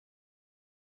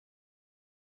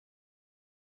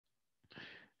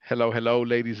Hello, hello,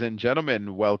 ladies and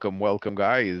gentlemen. Welcome, welcome,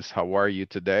 guys. How are you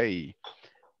today?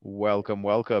 Welcome,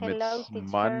 welcome. Hello, It's teacher.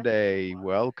 Monday.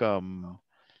 Welcome.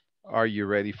 Are you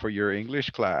ready for your English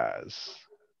class?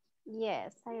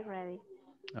 Yes, I'm ready.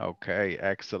 Okay,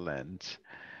 excellent.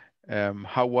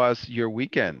 How was your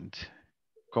weekend?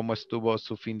 ¿Cómo estuvo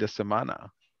su fin de semana?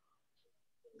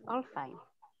 All fine.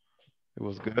 It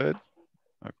was good?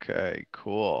 Okay,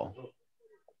 cool.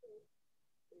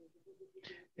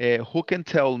 Who can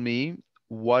tell me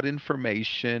what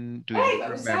information do you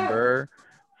remember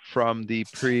from the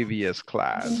previous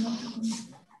class?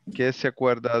 ¿Qué se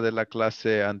acuerda de la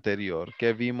clase anterior?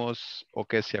 ¿Qué vimos o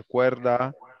qué se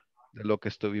acuerda de lo que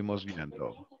estuvimos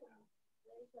viendo?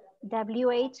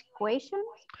 WH question,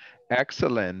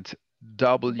 Excellent.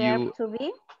 verb W, to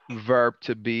be. verb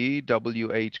to be,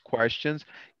 WH questions.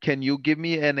 Can you give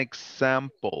me an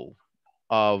example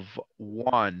of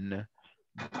one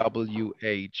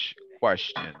WH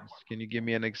questions? Can you give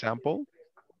me an example?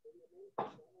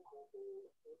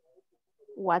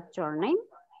 What's your name?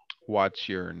 What's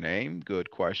your name? Good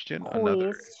question. Who Another,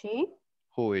 is she?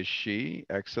 who is she?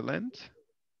 Excellent.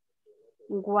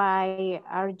 Why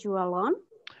are you alone?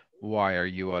 Why are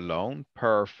you alone?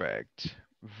 Perfect.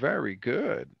 Very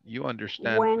good. You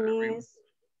understand When very. is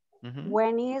Mhm.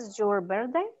 when is your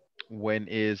birthday? When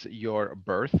is your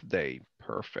birthday?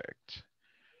 Perfect.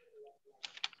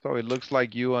 So it looks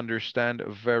like you understand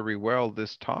very well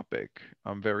this topic.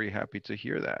 I'm very happy to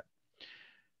hear that.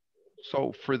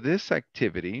 So for this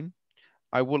activity,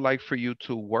 I would like for you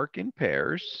to work in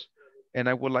pairs and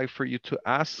I would like for you to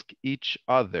ask each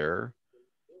other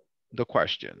the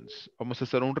questions. Vamos a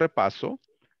hacer un repaso.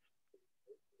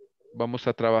 Vamos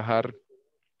a trabajar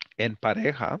en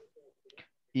pareja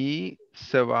y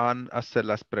se van a hacer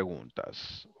las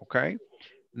preguntas, ¿ok?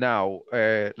 Now,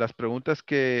 las preguntas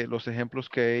los ejemplos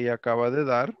que ella acaba de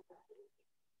dar,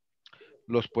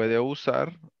 los puede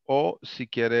usar o si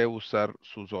quiere usar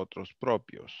sus otros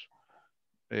propios.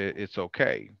 It's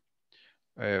okay.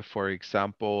 For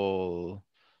example,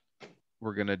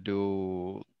 we're going to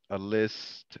do a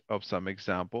list of some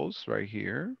examples right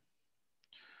here.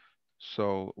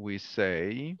 So we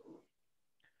say,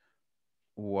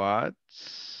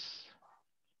 what's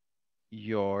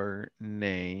your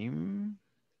name?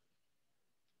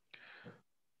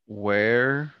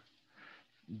 Where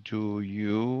do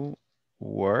you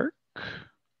work?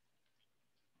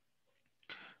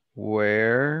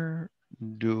 Where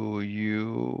do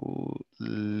you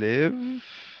live?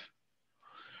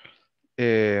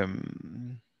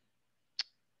 Um,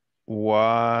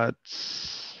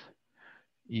 what's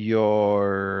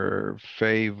your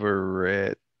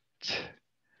favorite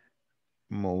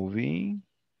movie?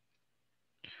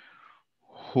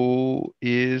 Who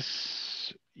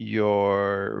is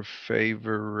your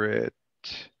favorite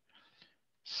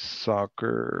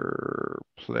soccer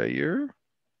player?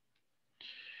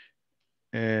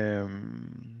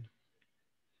 Um,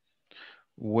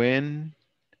 when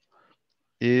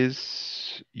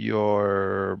is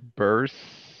your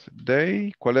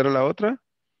birthday? ¿Cuál era la otra?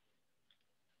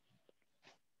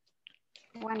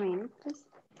 1 minute, please.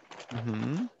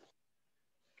 Ujú.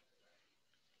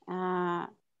 Uh,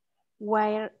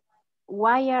 why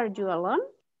why are you alone?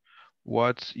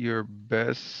 What's your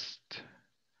best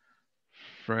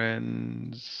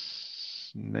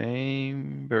friend's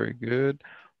name? Very good.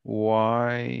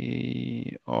 Why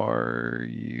are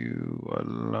you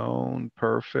alone?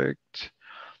 Perfect.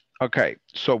 Okay,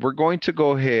 so we're going to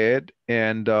go ahead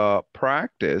and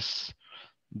practice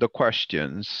the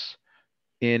questions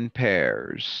in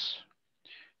pairs.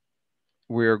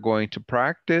 We're going to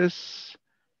practice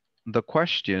the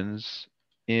questions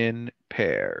in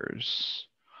pairs.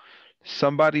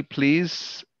 Somebody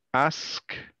please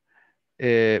ask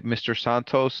Mr.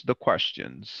 Santos the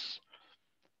questions.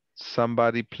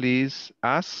 Somebody please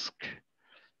ask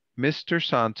Mr.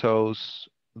 Santos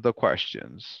the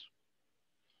questions.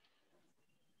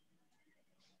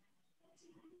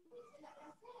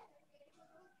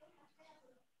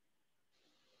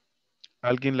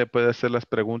 ¿Alguien le puede hacer las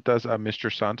preguntas a Mr.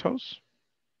 Santos?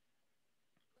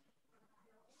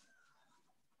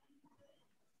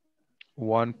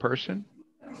 One person?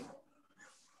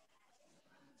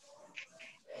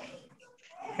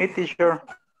 Hey, teacher.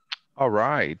 All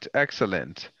right,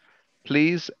 excellent.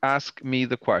 Please ask me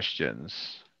the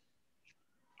questions.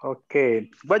 Okay.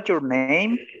 What's your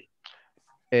name?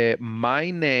 My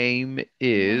name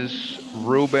is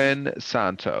Ruben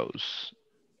Santos.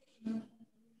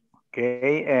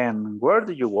 Okay. And where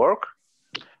do you work?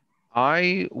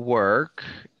 I work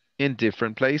in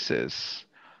different places.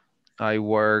 I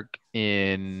work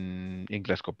in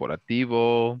Inglés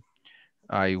Corporativo.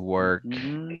 I work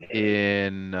Mhm,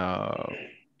 in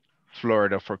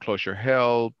Florida foreclosure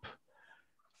help.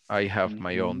 I have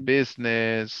my own mhm,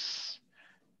 business.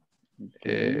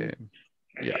 okay. Uh,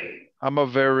 yeah, I'm a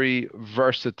very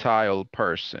versatile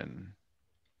person.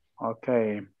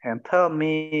 Okay. And tell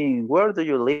me, where do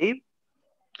you live?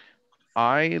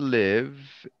 I live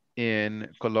in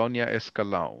Colonia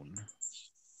Escalón.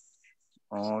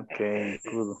 Okay,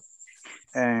 good.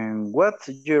 And what's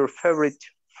your favorite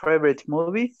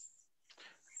movie?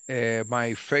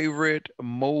 My favorite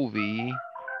movie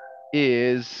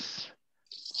is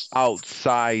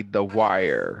Outside the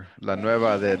Wire, la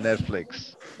nueva de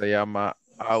Netflix. Se llama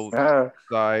Ah,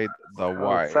 Outside the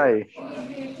Wire. outside.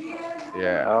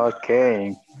 Yeah.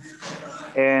 Okay.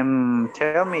 And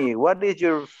tell me, what is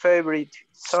your favorite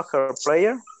soccer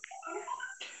player?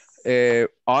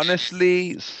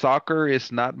 Honestly, soccer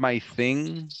is not my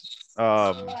thing.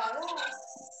 Um,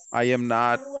 I am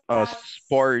not a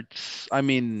sports. I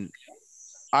mean,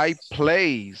 I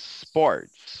play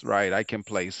sports, right? I can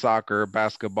play soccer,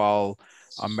 basketball,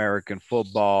 American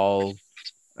football,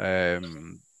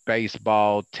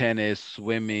 baseball, tennis,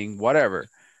 swimming, whatever.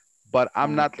 But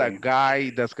I'm not that Okay. guy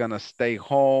that's gonna stay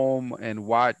home and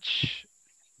watch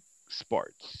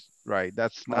sports, right?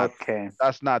 Okay.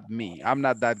 That's not me. I'm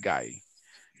not that guy.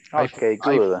 Okay,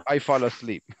 good. I fall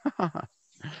asleep.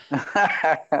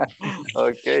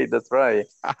 Okay, that's right.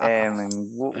 And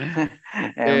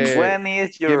and Eh, when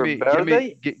is your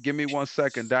birthday? give me 1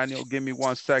 second, Daniel. Give me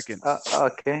 1 second.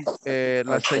 Okay,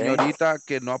 La okay, señorita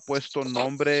que no ha puesto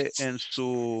nombre en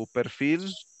su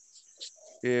perfil,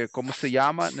 ¿cómo se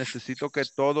llama? Necesito que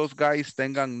todos, guys,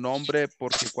 tengan nombre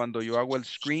porque cuando yo hago el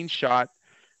screenshot,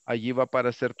 allí va a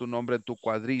aparecer tu nombre en tu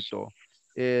cuadrito.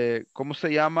 ¿Cómo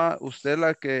se llama? Usted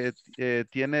la que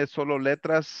tiene solo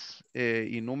letras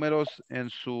y números en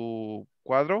su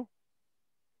cuadro.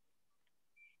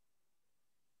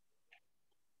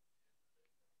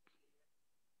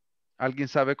 ¿Alguien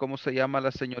sabe cómo se llama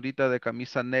la señorita de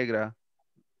camisa negra?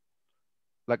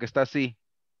 La que está así.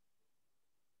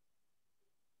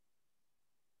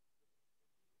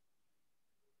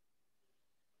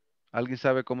 ¿Alguien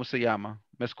sabe cómo se llama?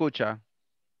 ¿Me escucha?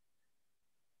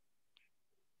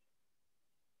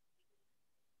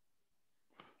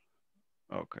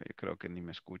 Ok, creo que ni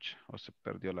me escucha o se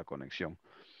perdió la conexión.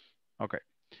 Ok.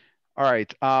 All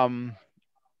right.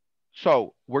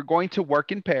 So we're going to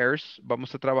work in pairs.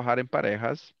 Vamos a trabajar en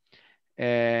parejas.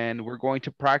 And we're going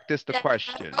to practice the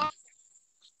questions.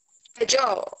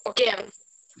 Yo, ¿o quién?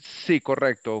 Sí,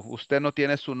 correcto. Usted no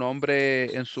tiene su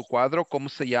nombre en su cuadro. ¿Cómo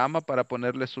se llama para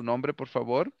ponerle su nombre, por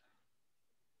favor?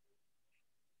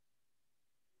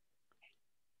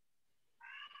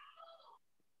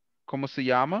 ¿Cómo se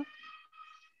llama?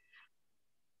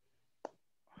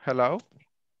 Hello.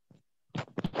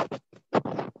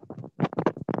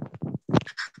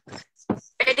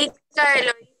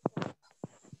 Erika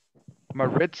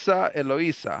Maritza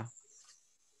Eloisa.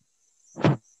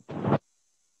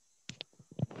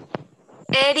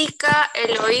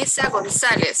 Eloísa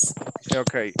González.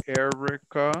 Ok,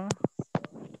 Erica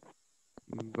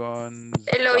González.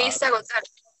 Eloísa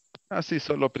González. Así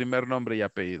solo primer nombre y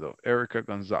apellido. Erica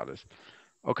González.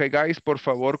 Ok, guys, por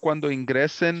favor, cuando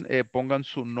ingresen, pongan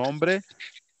su nombre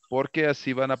porque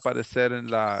así van a aparecer en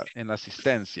la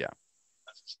asistencia.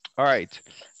 All right.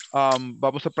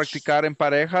 Vamos a practicar en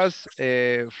parejas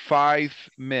 5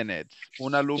 minutes.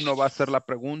 Un alumno va a hacer la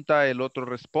pregunta, el otro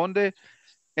responde,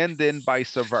 and then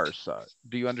vice versa.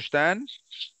 Do you understand?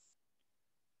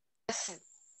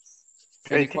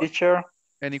 okay, teacher.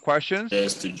 Any questions?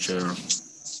 Yes, teacher.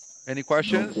 Any No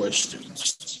questions?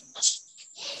 questions.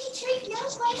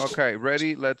 Okay,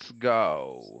 ready? Let's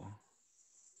go.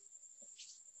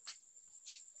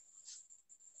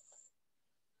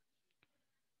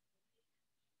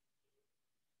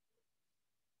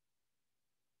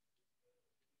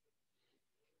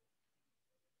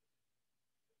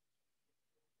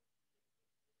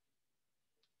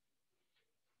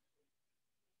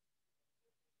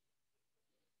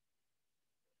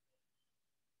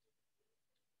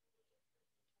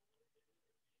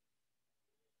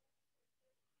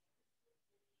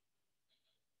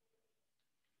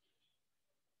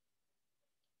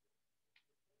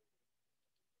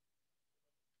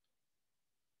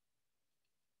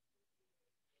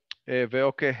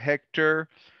 Veo que Héctor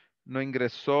no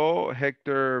ingresó.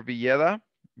 Héctor Villeda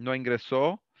no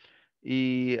ingresó.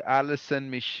 Y Allison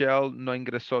Michelle no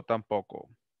ingresó tampoco.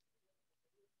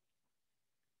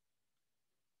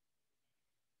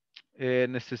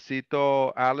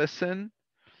 Necesito Allison.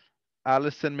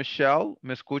 Allison Michelle,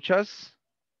 ¿me escuchas?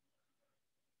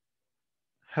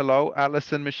 Hello,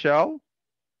 Allison Michelle.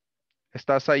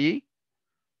 ¿Estás allí?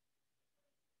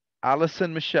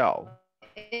 Allison Michelle.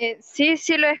 Sí,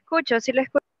 sí lo escucho, sí lo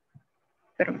escucho.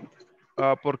 Pero,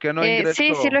 ¿Por qué no sí, sí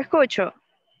ingresó? lo escucho.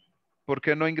 ¿Por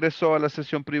qué no ingresó a la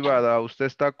sesión privada? Usted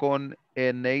está con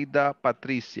Eneida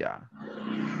Patricia.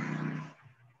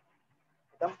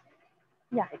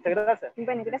 Ya. Muchas gracias.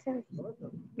 Bueno, gracias.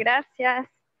 Gracias.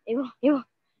 Ivo.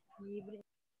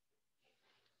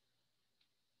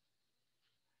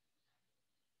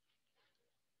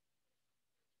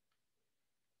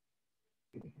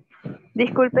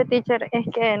 Disculpe, teacher, es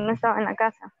que no estaba en la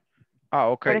casa.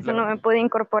 Ok. Por eso no me pude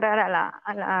incorporar a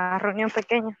la reunión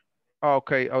pequeña.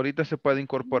 Ok, ahorita se puede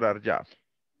incorporar ya.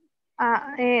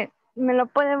 ¿Me lo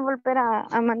pueden volver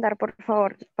a mandar, por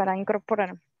favor, para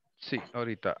incorporar? Sí,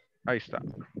 ahorita. Ahí está.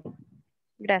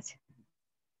 Gracias.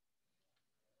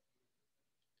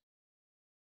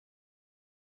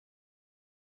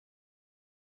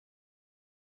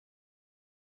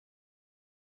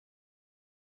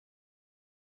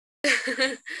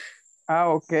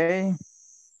 Okay.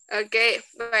 Okay,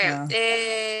 vaya.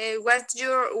 What's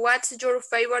your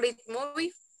favorite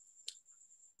movie?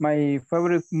 My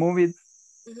favorite movie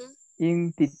Mhm.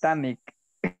 in Titanic.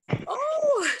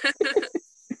 Oh,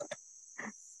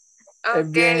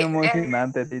 Es bien okay.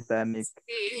 emocionante Titanic.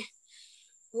 Sí.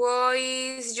 What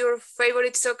is your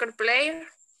favorite soccer player?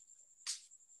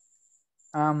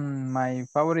 My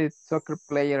favorite soccer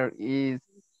player is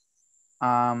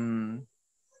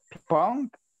Pong.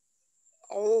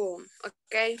 Oh,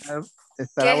 okay.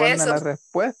 Estará ¿Qué es buena eso? la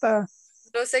respuesta.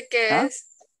 No sé qué ¿Ah? es.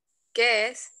 ¿Qué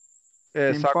es?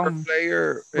 Ping Soccer pong.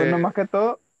 player. Bueno, más que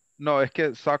todo. No, es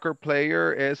que soccer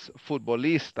player es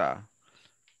futbolista.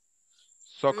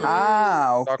 Soccer,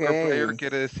 Ok. soccer player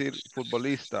quiere decir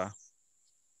futbolista.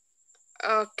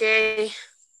 Okay.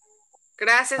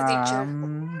 Gracias, teacher.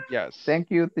 Yes. Thank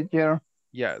you, teacher.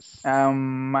 Yes.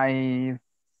 My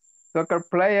soccer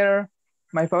player,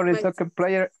 my favorite soccer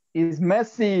player is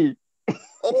Messi.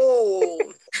 Oh.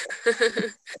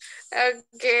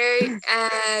 Okay.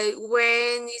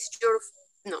 When is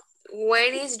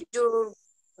your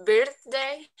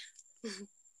birthday?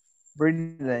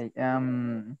 Birthday.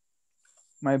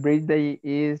 My birthday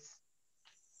is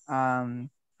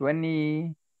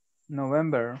 20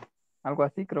 November. Algo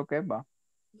así creo que va.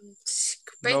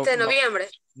 20 de noviembre.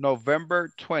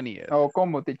 November 20th. Oh,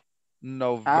 ¿cómo?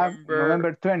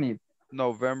 November 20th.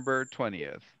 November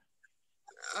 20th.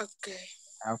 Okay.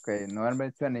 Okay,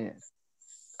 November 20th.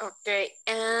 Okay.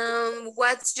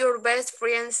 What's your best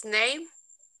friend's name?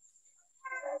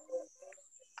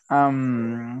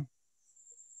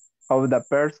 Of the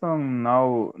person,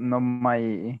 no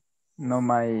my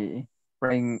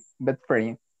friend, best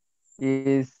friend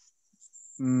is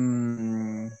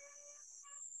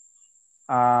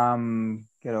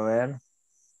quiero ver.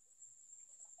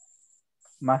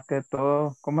 Más que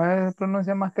todo, ¿cómo se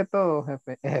pronuncia más que todo,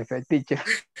 jefe? Jefe, teacher.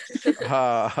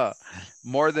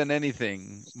 More than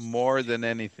anything. More than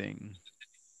anything.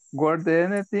 Word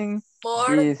anything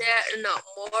More is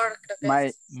more.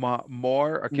 my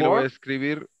More, aquí lo voy a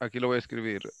escribir. Aquí lo voy a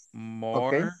escribir.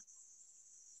 More okay.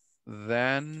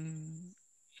 than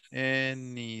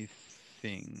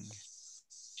anything.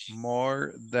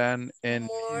 More than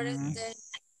anything.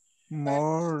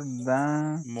 More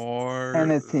than More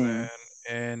anything. than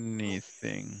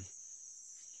anything.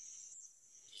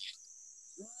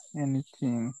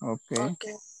 Anything, okay.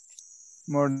 Okay.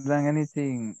 More than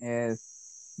anything is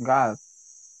God.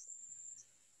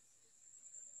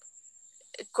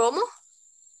 ¿Cómo?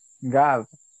 God.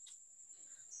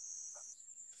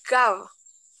 Gav.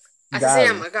 Así se God.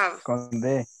 llama, Gav. Con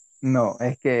D. No,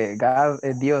 es que God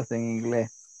es Dios en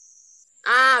inglés.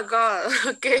 Ah, God.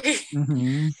 Okay.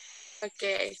 Ujú.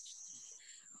 Okay.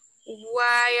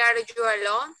 Why are you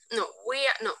alone? No,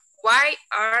 Why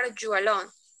are you alone?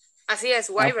 Así es,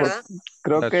 why, ¿verdad?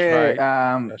 Creo That's que right.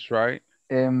 That's right.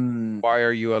 Why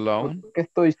are you alone? ¿por qué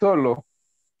estoy solo?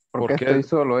 ¿Por qué estoy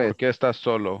solo? ¿Por qué estás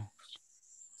solo?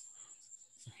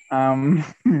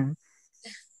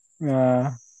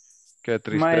 Qué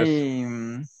tristeza.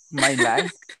 My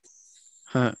life.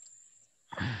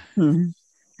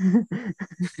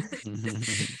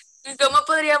 ¿Cómo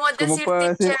podríamos ¿Cómo decir, puedo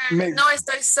decir? teacher? No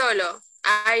estoy solo.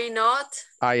 I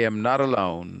am not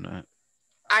alone.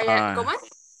 ¿Cómo es?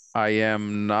 I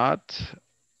am not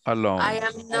alone. I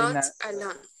am not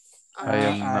alone. I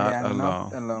am not I am not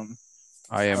alone. alone.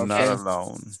 I am not Okay.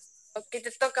 alone. Ok,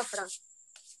 te toca, Fran.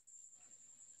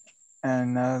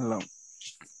 I'm not alone.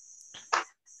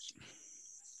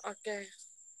 Ok.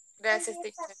 Gracias,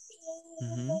 teacher.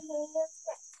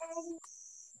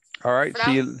 All right.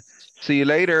 Fran. See you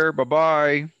later.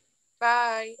 Bye-bye.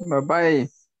 Bye. Bye-bye.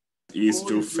 is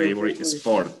your favorite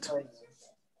sport?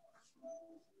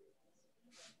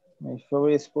 My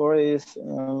favorite sport is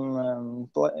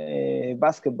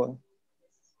basketball.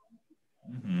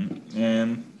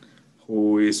 And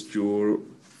who is your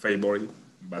favorite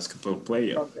basketball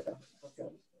player?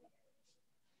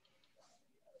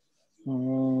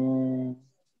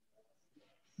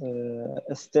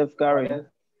 Steph Curry.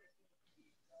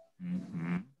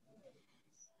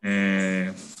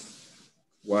 And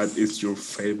what is your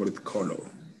favorite color?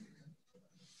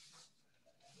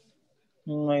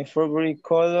 My favorite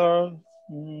color,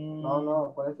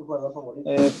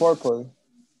 purple.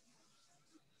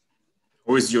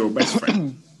 Who is your best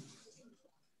friend?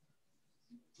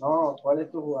 My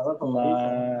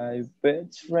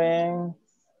best friend,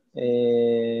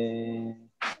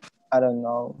 I don't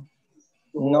know.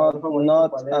 Not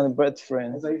a best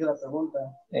friend.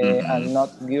 And not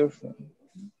girlfriend.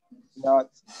 Not,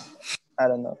 I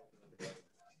don't know.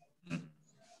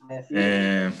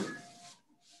 And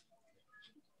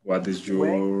what is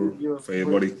your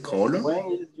favorite color?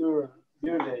 When is your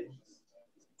birthday?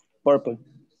 Purple.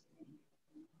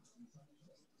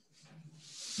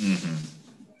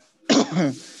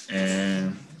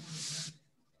 And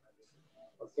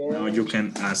now you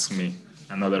can ask me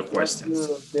another question.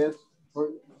 What's your best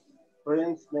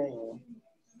friend's name?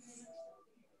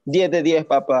 10 de 10,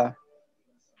 papá.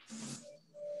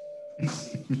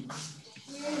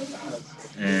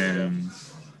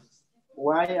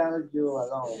 Why are you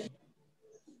alone?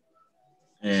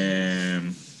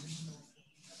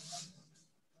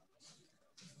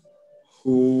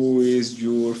 Who is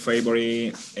your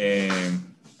favorite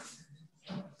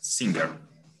singer?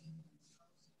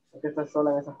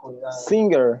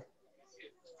 Singer.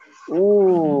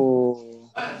 Ooh.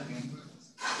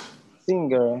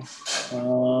 Singer.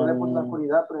 Oh,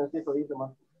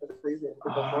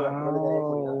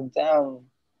 damn.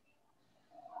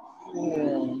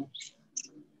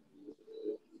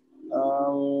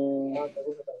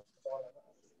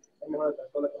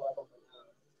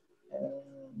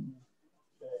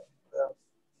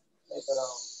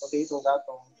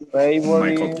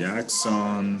 Michael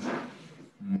Jackson.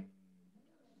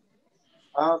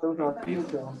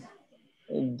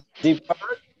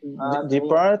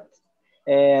 Depart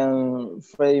and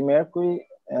Freddie Mercury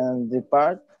and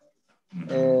Depart.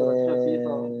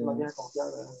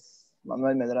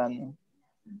 Manuel Medrano.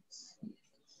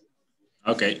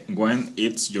 Okay, when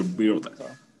it's your birthday?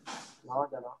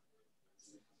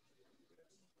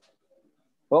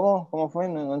 ¿Cómo fue?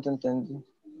 No te entendí.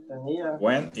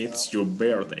 When it's your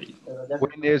birthday?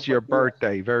 When is your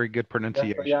birthday? Very good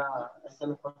pronunciation.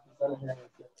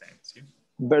 Thank you.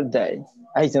 Birthday.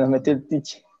 Ahí se nos metió el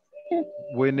teacher.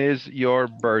 When is your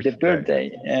birthday? The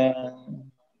birthday.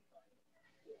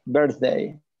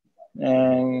 Birthday.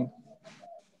 And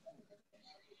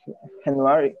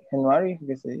January,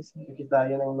 ¿qué se dice?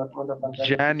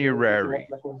 January.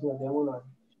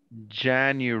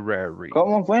 January.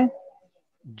 ¿Cómo fue?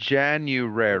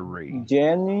 January.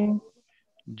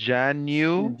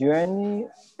 January.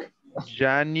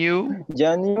 January.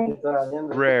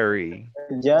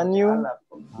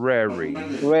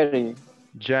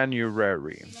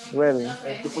 January.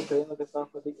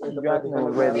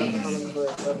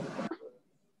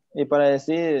 Y para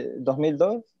decir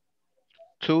 2002.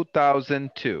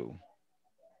 2002.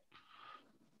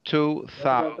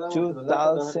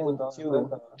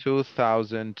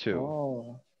 2002.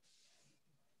 Oh.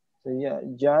 So yeah,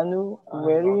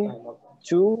 January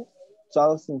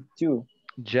 2002.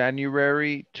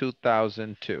 January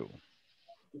 2002.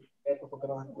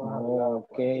 Oh,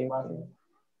 okay.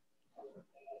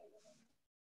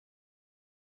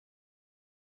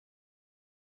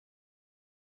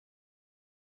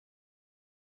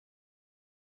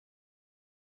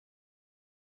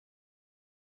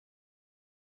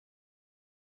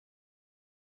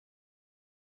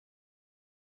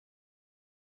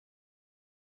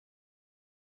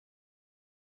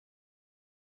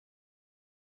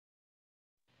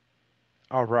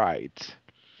 All right.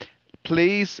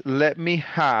 Please let me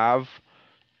have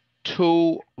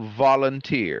 2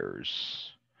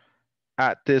 volunteers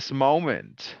at this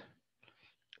moment.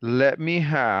 Let me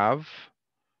have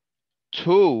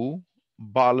 2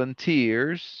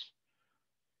 volunteers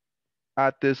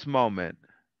at this moment.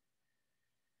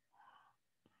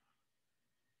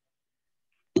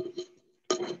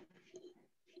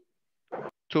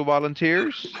 Two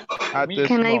volunteers at this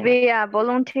Can I moment. be a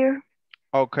volunteer?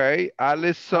 Okay,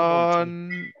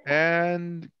 Allison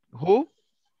and who?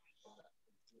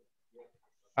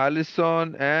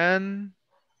 Allison and?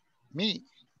 Me,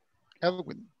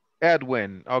 Edwin.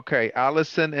 Edwin. Okay,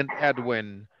 Allison and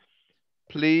Edwin.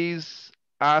 Please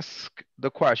ask the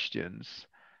questions.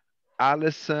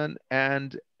 Allison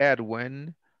and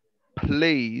Edwin,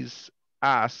 please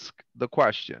ask the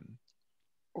question.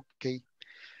 Okay.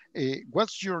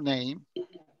 What's your name?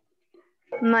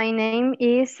 My name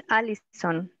is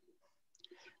Alison.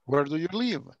 Where do you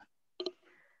live?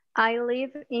 I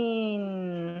live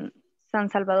in San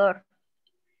Salvador.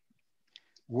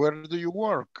 Where do you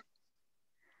work?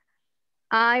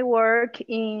 I work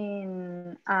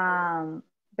in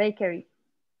bakery.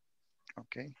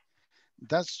 Okay.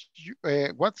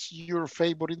 What's your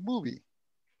favorite movie?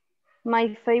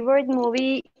 My favorite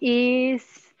movie is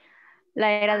La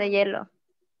Era de Hielo.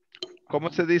 ¿Cómo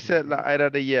se dice la era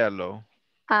de hielo?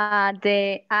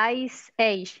 The Ice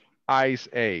Age. Ice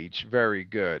Age. Very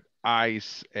good.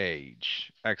 Ice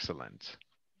Age. Excellent.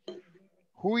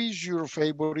 Who is your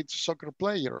favorite soccer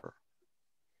player?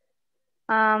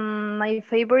 My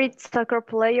favorite soccer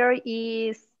player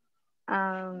is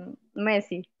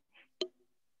Messi.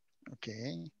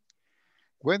 Okay.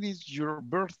 When is your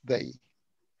birthday?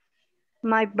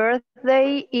 My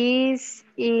birthday is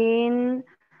in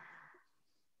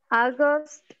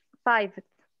August 5th.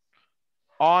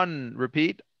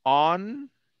 Repeat, on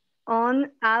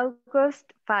August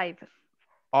 5th.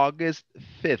 August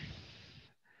 5th.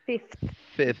 5th.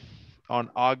 5th. On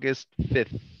August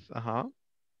 5th. Uh-huh.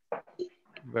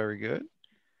 Very good.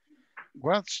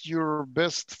 What's your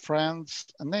best friend's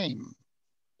name?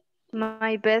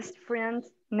 My best friend's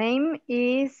name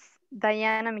is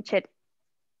Diana Michelle.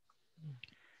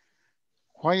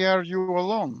 Why are you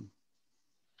alone?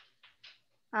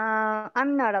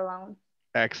 I'm not alone.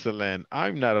 Excellent.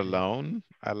 I'm not alone.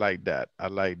 I like that. I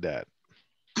like that.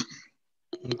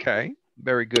 Okay.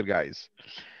 Very good, guys.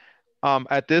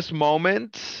 At this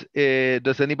moment,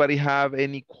 does anybody have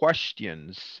any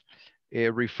questions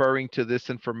referring to this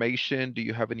information? Do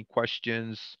you have any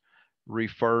questions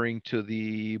referring to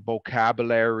the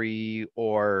vocabulary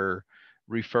or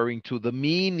referring to the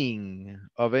meaning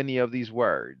of any of these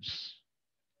words?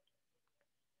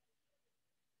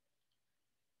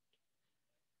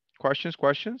 Questions?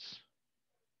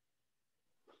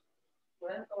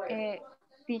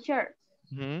 Teacher,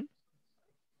 Mhm.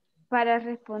 para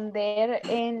responder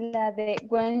en la de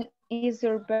when is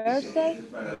your birthday?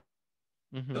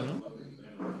 Mhm.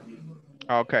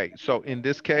 Okay, so in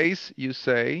this case, you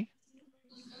say,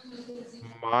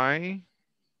 my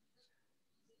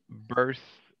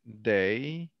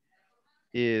birthday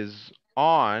is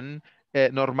on.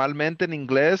 Normalmente en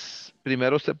inglés,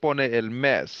 primero se pone el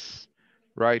mes,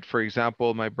 right? For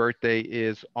example, my birthday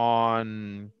is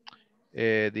on,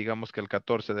 digamos que el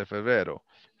 14 de febrero,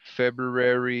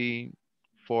 February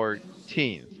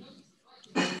 14th,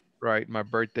 right? My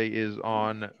birthday is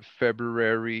on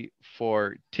February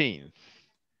 14th.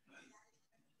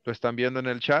 ¿Lo están viendo en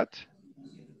el chat?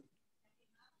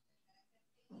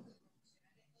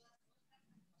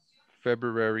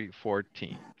 February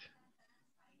 14th.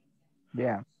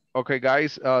 Yeah. Okay,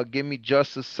 guys, give me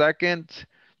just a second.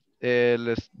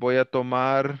 Les voy a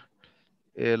tomar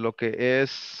lo que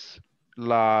es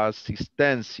la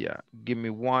asistencia. Give me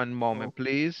one moment,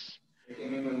 please.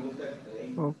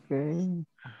 Okay.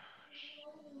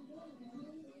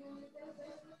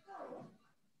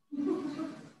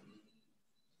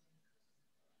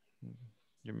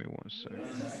 Give me one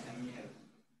second.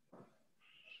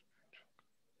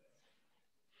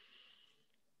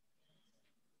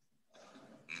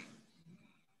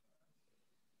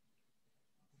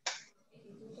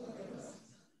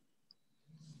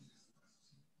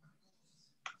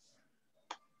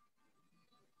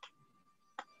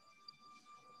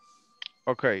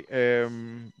 Ok,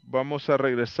 vamos a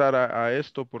regresar a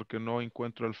esto porque no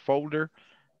encuentro el folder.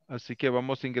 Así que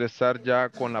vamos a ingresar ya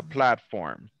con la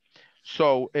platform.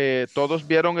 So, ¿todos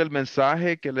vieron el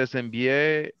mensaje que les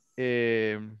envié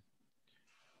en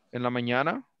la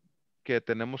mañana? Que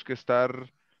tenemos que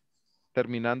estar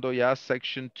terminando ya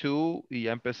section 2 y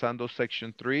ya empezando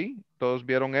section 3. ¿Todos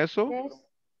vieron eso? Yes,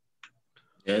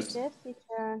 Yes. yes,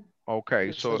 teacher. Okay,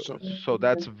 Yes, so sir.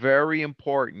 that's very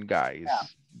important, guys.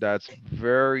 That's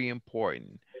very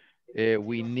important.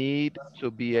 We need to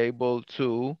be able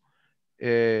to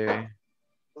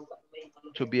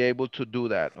do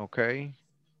that, okay?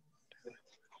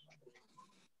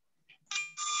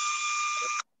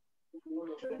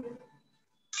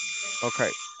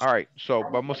 Okay, all right. So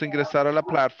vamos a ingresar a la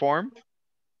platform.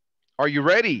 Are you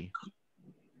ready?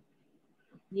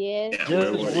 Yes,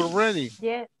 Yeah, Yes, we're we're ready. ready.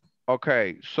 yes.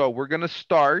 Okay, so we're gonna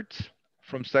start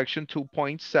from section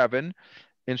 2.7.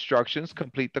 Instructions,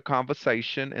 complete the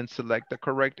conversation and select the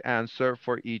correct answer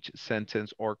for each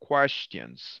sentence or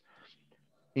questions.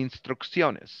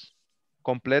 Instrucciones.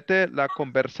 Complete la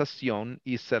conversación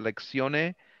y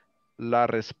seleccione la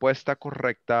respuesta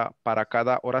correcta para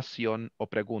cada oración o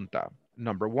pregunta.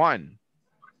 Number 1.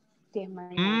 Sí,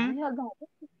 mañana.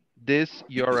 This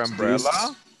your Is this?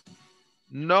 umbrella?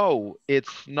 No,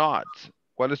 it's not.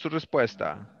 ¿Cuál es tu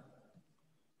respuesta?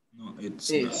 No,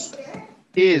 it's not.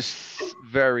 Is.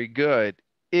 Very good.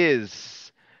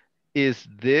 Is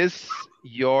this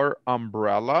your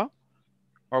umbrella?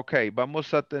 Ok,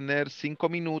 vamos a tener 5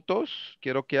 minutos.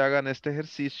 Quiero que hagan este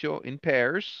ejercicio in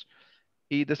pairs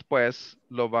y después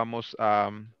lo vamos a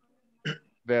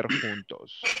ver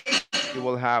juntos. You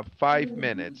will have 5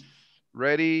 minutes.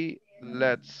 Ready?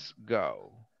 Let's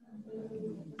go.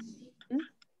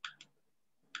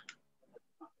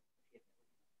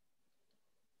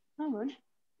 Ah, bueno.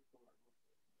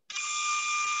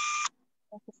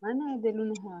 La semana es de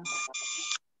lunes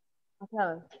a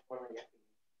sábado.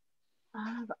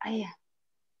 Ah, vaya.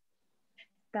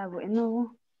 Está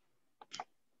bueno.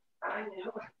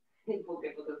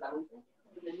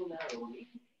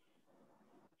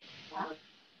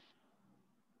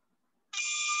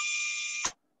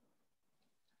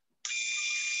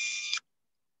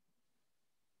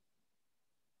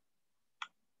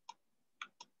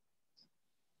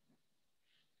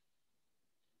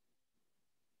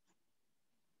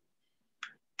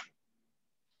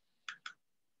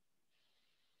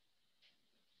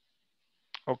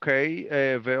 Ok,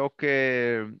 veo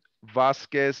que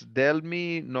Vázquez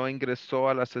Delmi no ingresó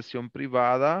a la sesión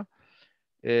privada.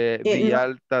 No,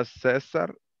 Villalta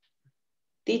César.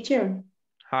 teacher.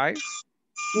 Hi.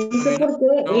 No sé por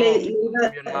qué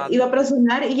iba a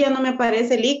presionar y ya no me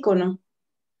aparece el icono.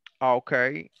 Ah, ok.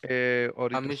 A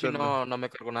Ahorita mí sí no me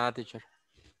cargó nada, teacher.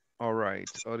 All right.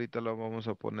 Ahorita lo vamos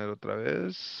a poner otra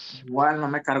vez. Igual no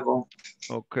me cargó.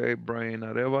 Ok, Brian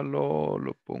Arevalo,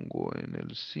 lo pongo en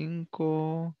el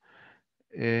 5.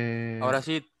 Ahora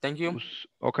sí, thank you.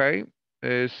 Ok,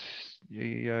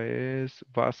 ya es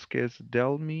Vázquez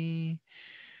Delmi.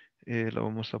 Lo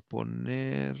vamos a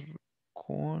poner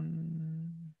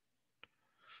con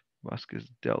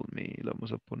Vázquez Delmi. Lo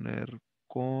vamos a poner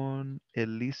con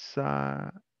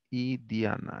Elisa y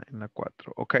Diana en la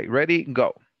 4. Ok, ready,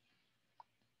 go.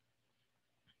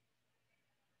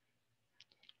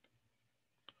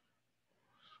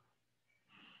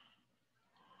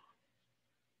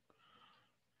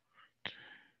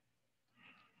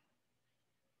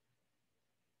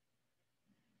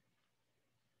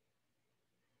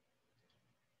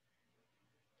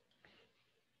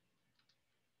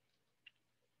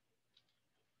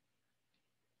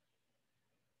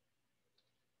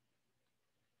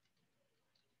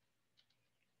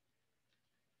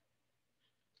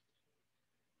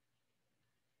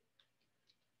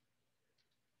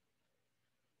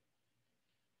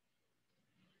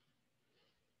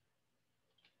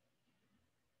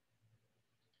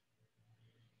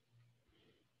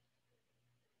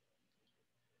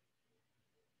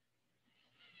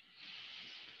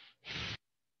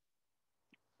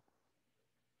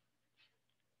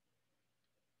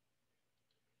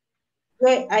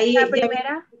 Ahí La ya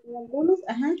primera, algunos,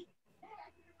 ajá.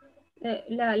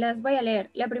 las voy a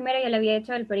leer. La primera ya la había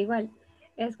hecho él, pero igual.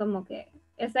 Es como que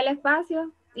está el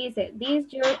espacio, dice, this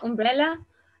your umbrella?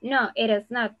 No, it is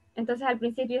not. Entonces al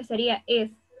principio sería is.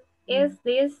 Is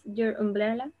this your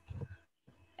umbrella?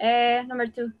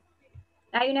 Number 2.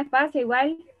 Hay un espacio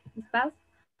igual, espacio.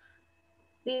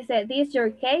 Dice, this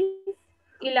your case?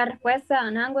 Y la respuesta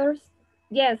en Angles,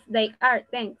 yes, they are,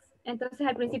 thanks. Entonces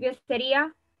al principio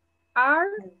sería, are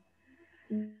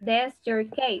this your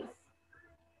case?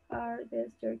 Are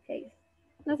this your case?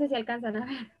 No sé si alcanzan a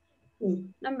ver.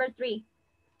 Number 3.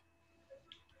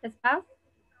 Espacio.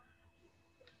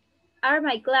 Are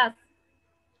my class?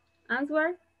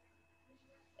 Answer.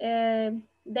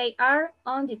 They are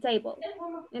on the table.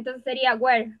 Entonces sería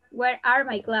where? Where are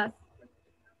my class?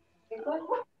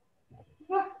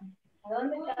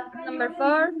 Number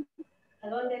 4.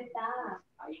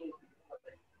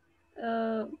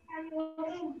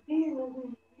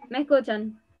 ¿Me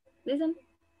escuchan? Listen.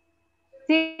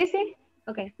 Sí, sí.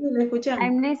 Okay. Sí, lo escuchamos.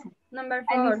 I'm listening. Number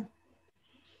 4.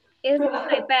 Is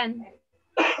my pen?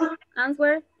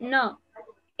 Answer, no.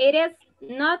 It is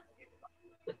not.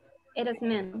 It is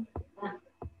men.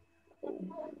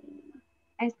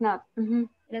 It's not. It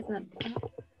is not.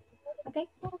 Okay.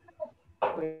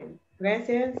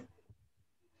 Gracias.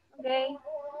 Okay.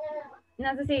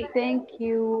 No sé si, Thank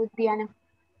you, Diana.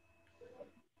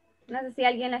 no sé si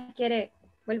alguien las quiere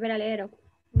volver a leer o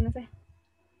no sé.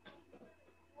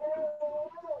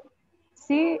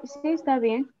 Sí, sí, está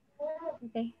bien.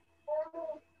 Okay.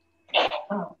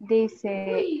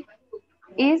 Dice,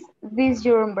 is this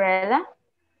your umbrella?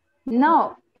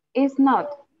 No, it's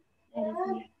not.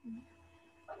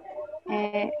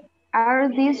 Are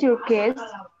these your kids?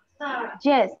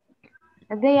 Yes,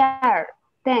 they are.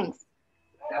 Thanks.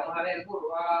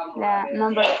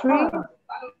 Number 3.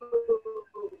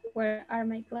 Where are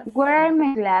my glasses? Where are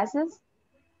my glasses?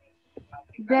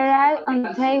 They're right on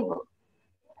the table.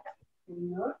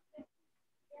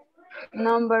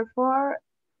 Number 4.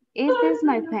 Is this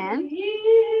my pen?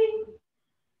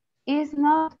 It's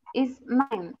not, it's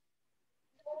mine.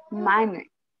 Mine.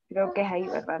 Creo que es ahí,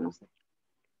 ¿verdad? No sé.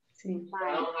 Sí.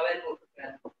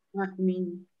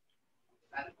 Mine.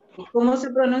 ¿Cómo se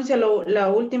pronuncia la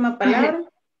última palabra?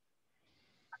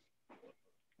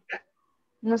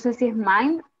 No sé si es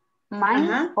mine,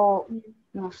 Ajá. o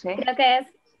no sé. Creo que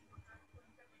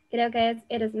es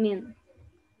it is mean.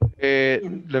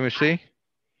 Let me see.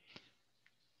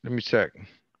 Let me check.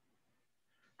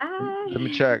 Ah. Let me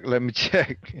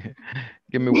check.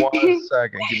 Give me 1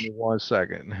 second. Give me 1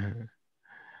 second.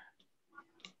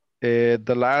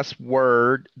 The last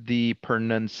word, the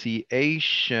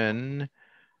pronunciation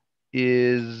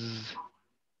is,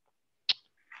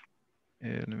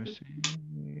 let me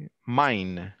see.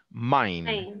 Mine.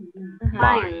 Mine.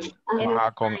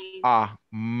 Ajá, con A.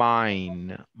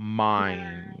 Mine.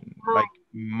 Like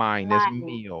mine. Es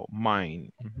mío.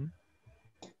 Mine.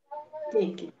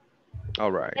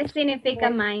 All right. ¿Qué significa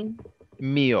mine?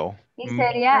 Mío. Y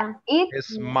sería it.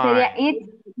 It's Sería mine.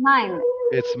 it's mine.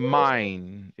 It's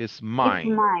mine. It's mine.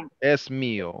 It's mine. Es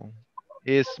mío.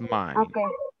 It's mine. Okay.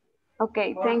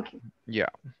 Okay, thank you. Yeah.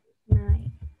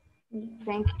 Mine.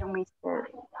 Thank you, Mr.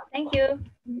 Thank you.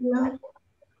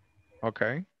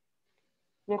 Okay.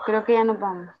 Yo creo que ya nos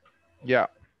vamos. Yeah.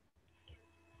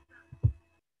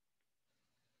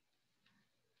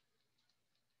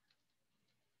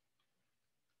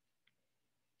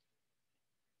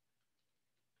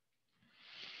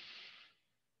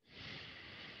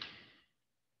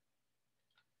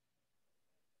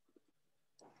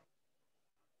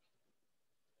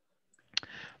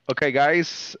 Okay,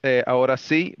 guys, ahora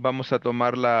sí, vamos a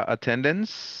tomar la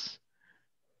attendance.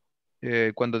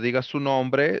 Cuando diga su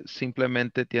nombre,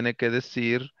 simplemente tiene que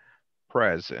decir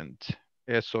present.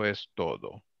 Eso es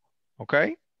todo. ¿Ok?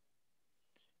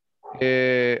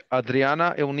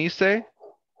 Adriana Eunice.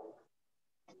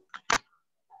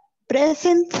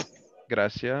 Present.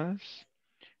 Gracias.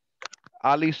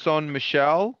 Alison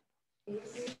Michelle.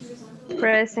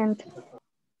 Present.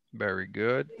 Very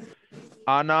good.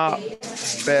 Ana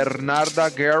Bernarda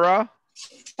Guerra.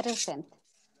 Present.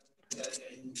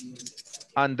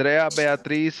 Andrea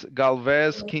Beatriz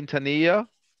Galvez Quintanilla.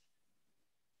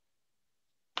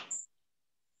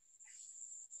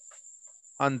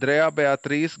 Andrea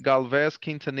Beatriz Galvez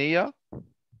Quintanilla.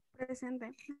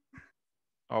 Presente.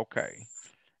 Okay.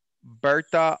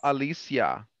 Berta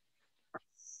Alicia.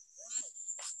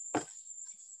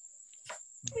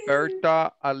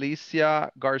 Berta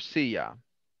Alicia Garcia.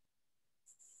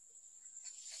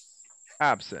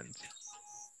 Absent.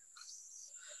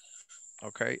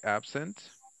 Okay, absent.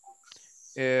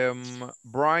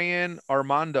 Brian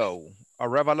Armando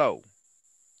Arevalo.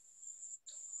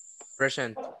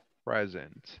 Present.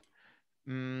 Present.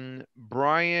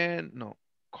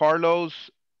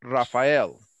 Carlos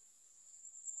Rafael.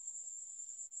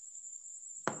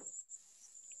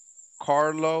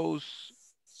 Carlos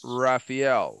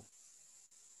Rafael.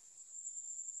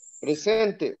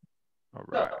 Presente. All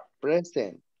right.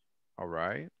 Present. All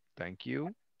right. Thank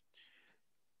you.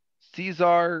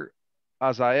 Cesar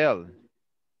Azael.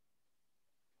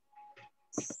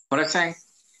 Present.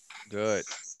 Good.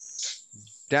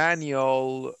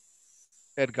 Daniel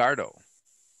Edgardo.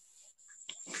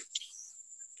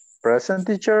 Present,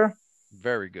 teacher.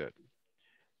 Very good.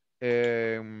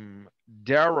 Daryl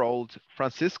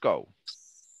Francisco.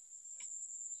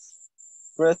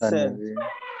 Present.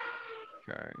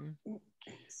 Okay.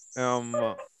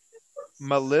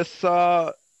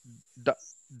 Melissa,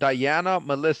 Diana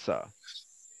Melissa.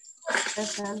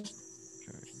 Present.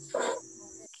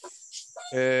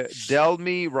 Okay.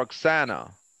 Delmi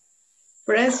Roxana.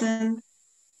 Present.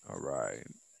 All right.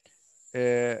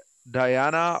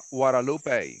 Diana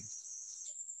Guadalupe.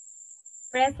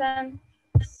 Present.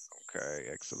 Okay,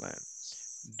 excellent.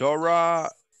 Dora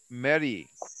Mary.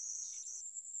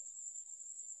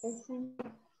 Present.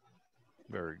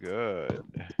 Very good.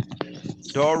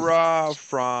 Dora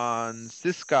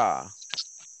Francisca.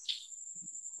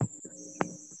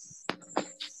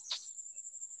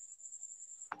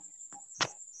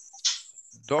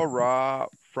 Dora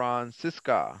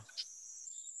Francisca.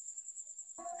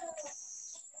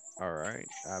 All right,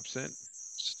 absent.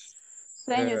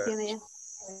 Sueño tiene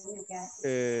ya.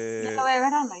 Yo lo voy a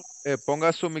ver online.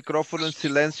 Ponga su micrófono en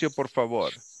silencio, por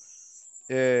favor.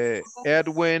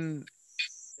 Edwin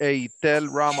Eitel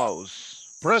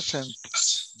Ramos. Present.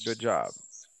 Good job.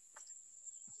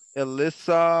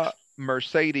 Elisa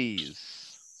Mercedes.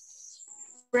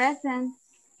 Present.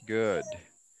 Good.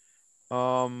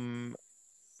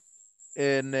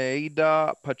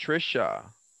 Eneida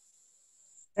Patricia.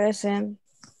 Present.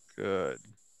 Good.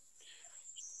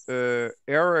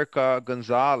 Erica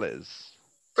Gonzalez.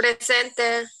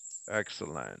 Presente.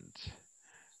 Excellent.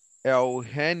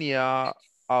 Eugenia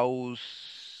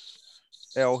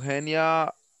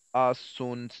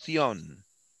Asuncion.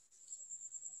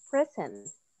 Present.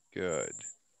 Good.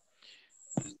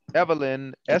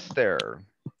 Evelyn Esther.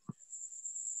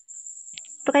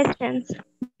 Present.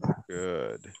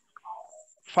 Good.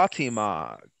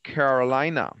 Fatima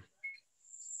Carolina.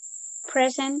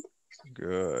 Present.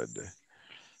 Good.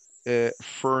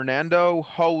 Fernando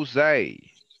Jose.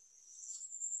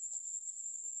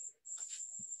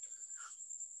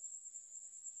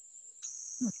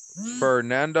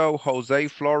 Fernando Jose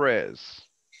Flores.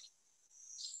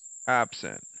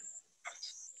 Absent.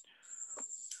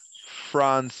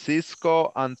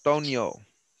 Francisco Antonio.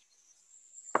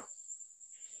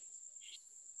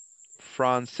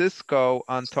 Francisco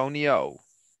Antonio.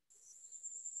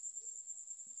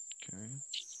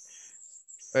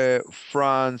 Okay.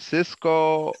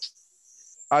 Francisco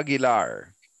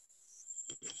Aguilar.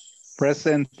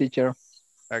 Present, teacher.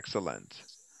 Excellent.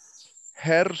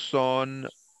 Gerson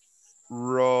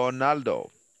Ronaldo.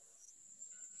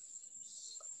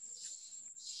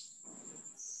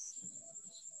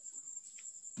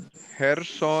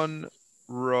 Gerson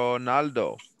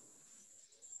Ronaldo.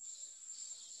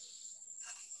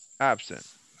 Absent.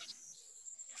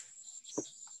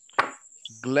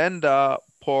 Glenda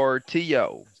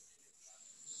Portillo.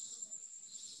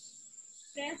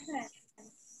 Present.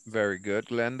 Very good,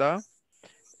 Glenda.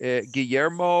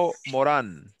 Guillermo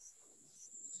Moran.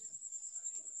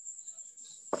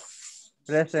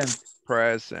 Present.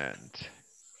 Present.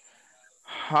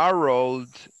 Harold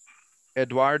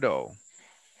Eduardo.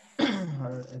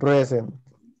 Present.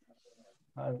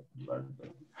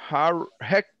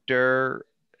 Hector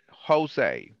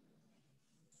Jose.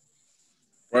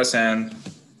 Present.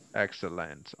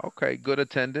 Excellent. Okay, good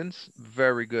attendance.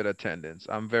 Very good attendance.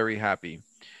 I'm very happy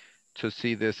to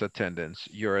see this attendance.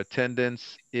 Your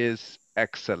attendance is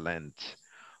excellent.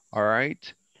 All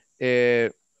right.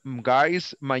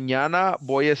 Guys, mañana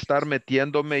voy a estar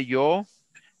metiéndome yo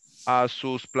a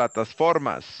sus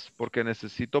plataformas porque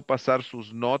necesito pasar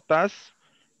sus notas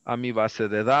a mi base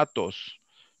de datos.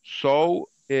 So,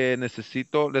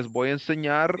 les voy a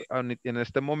enseñar en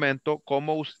este momento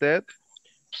cómo usted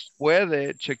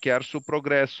puede chequear su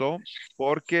progreso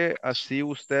porque así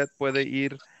usted puede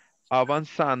ir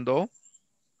avanzando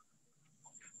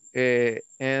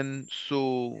en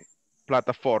su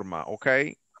plataforma, ¿ok?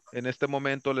 En este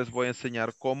momento les voy a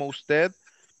enseñar cómo usted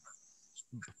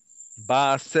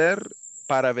va a hacer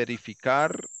para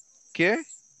verificar que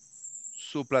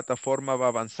su plataforma va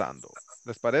avanzando.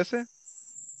 ¿Les parece?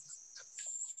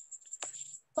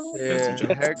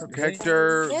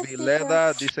 Héctor Yes,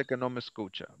 Vileda dice que no me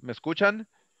escucha. ¿Me escuchan?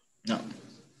 No.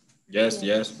 Yes,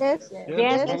 yes. Yes.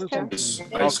 Yes.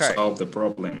 I Okay. solved the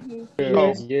problem.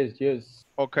 Yes.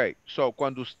 Ok, so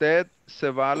cuando usted se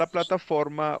va a la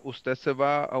plataforma, usted se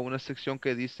va a una sección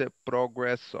que dice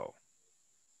progreso.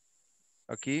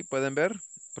 Aquí, ¿pueden ver?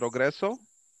 Progreso.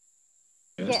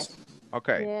 Yes. Ok,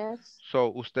 Yes. so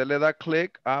usted le da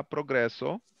clic a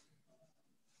progreso.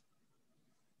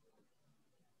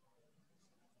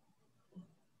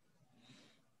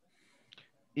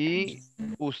 Y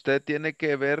usted tiene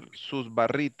que ver sus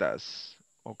barritas,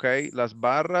 ok. Las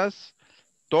barras,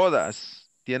 todas,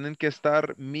 tienen que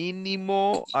estar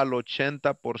mínimo al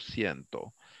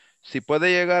 80%. Si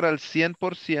puede llegar al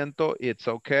 100%, it's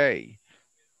okay.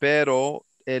 Pero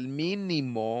el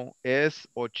mínimo es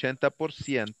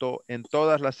 80% en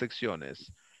todas las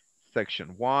secciones.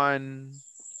 Section 1,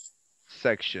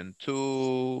 Section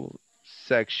 2,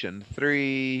 Section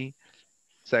 3,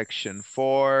 Section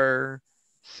 4,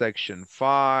 Section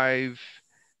 5,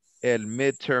 el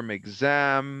midterm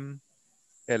exam,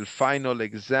 el final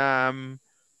exam,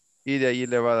 y de ahí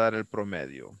le va a dar el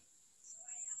promedio.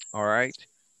 All right.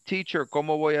 Teacher,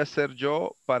 ¿cómo voy a hacer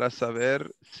yo para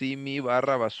saber si mi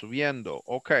barra va subiendo?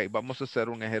 Ok, vamos a hacer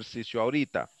un ejercicio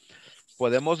ahorita.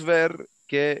 Podemos ver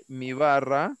que mi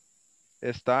barra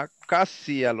está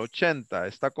casi al 80,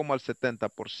 está como al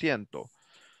 70%.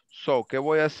 So, ¿qué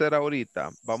voy a hacer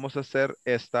ahorita? Vamos a hacer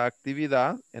esta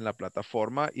actividad en la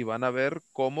plataforma y van a ver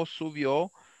cómo subió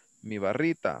mi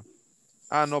barrita.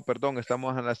 Ah, no, perdón,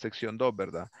 estamos en la sección 2,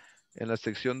 ¿verdad? En la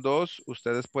sección 2,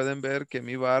 ustedes pueden ver que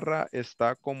mi barra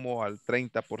está como al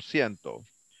 30%.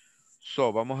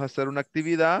 So, vamos a hacer una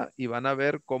actividad y van a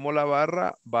ver cómo la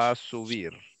barra va a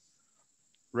subir.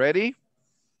 ¿Ready?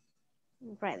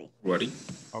 Ready. Ready?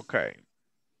 Ok.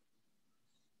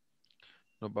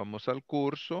 Nos vamos al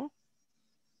curso.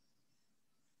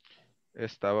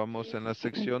 Estábamos en la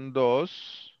sección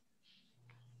 2.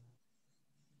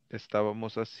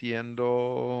 Estábamos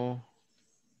haciendo...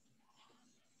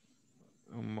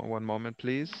 One moment,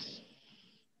 please.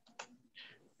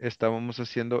 Estábamos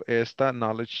haciendo esta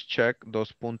Knowledge Check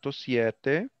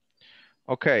 2.7.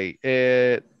 Ok.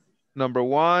 Number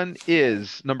 1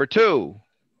 is. Number 2.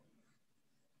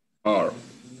 Are.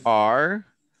 Are.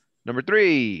 Number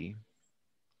 3.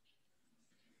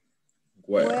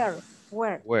 Where.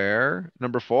 Where? Where.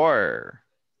 Number 4.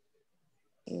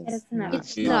 It's not.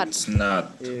 It's not. It's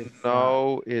not.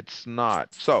 No, it's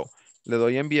not. So, le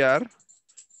doy a enviar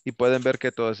y pueden ver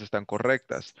que todas están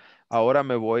correctas. Ahora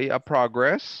me voy a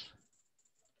Progress.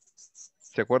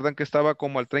 ¿Se acuerdan que estaba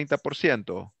como al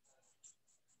 30%?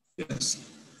 Yes. Yes,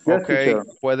 Ok, teacher.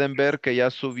 pueden ver que ya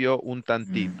subió un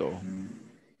tantito.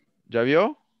 ¿Ya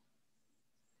vio?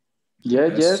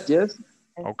 Yes, yes, Yes. yes.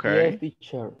 Ok. Yes,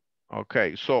 teacher. Ok,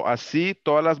 so así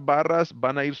todas las barras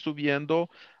van a ir subiendo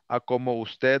a como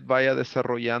usted vaya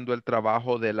desarrollando el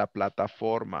trabajo de la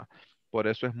plataforma. Por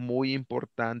eso es muy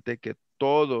importante que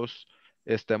todos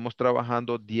estemos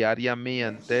trabajando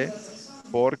diariamente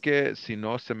porque si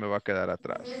no se me va a quedar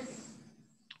atrás.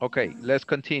 Okay, let's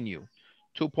continue.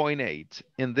 2.8.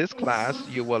 In this class,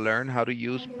 you will learn how to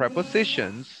use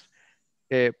prepositions.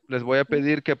 Les voy a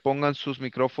pedir que pongan sus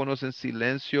micrófonos en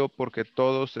silencio porque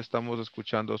todos estamos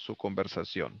escuchando su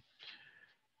conversación.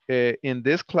 In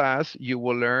this class, you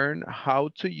will learn how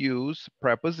to use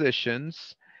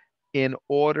prepositions in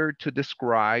order to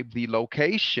describe the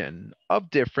location of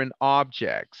different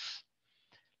objects.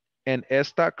 En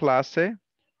esta clase,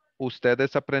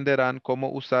 ustedes aprenderán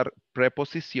cómo usar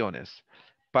preposiciones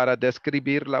para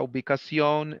describir la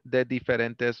ubicación de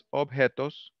diferentes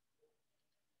objetos.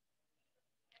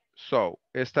 So,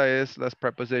 esta es las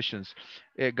prepositions.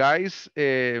 Guys,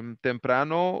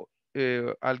 temprano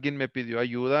alguien me pidió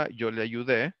ayuda, yo le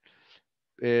ayudé.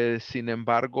 Sin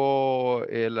embargo,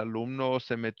 el alumno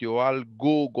se metió al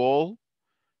Google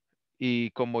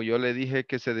y como yo le dije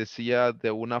que se decía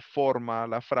de una forma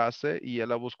la frase y él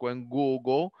la buscó en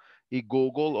Google y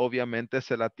Google obviamente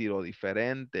se la tiró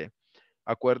diferente.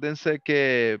 Acuérdense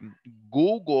que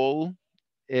Google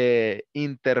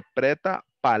interpreta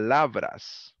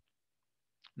palabras.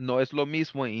 No es lo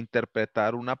mismo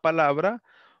interpretar una palabra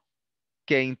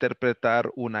que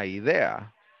interpretar una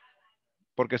idea.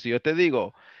 Porque si yo te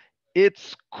digo,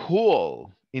 it's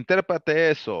cool,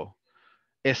 intérprate eso,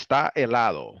 está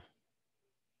helado.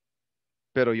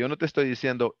 Pero yo no te estoy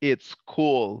diciendo it's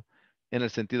cool en el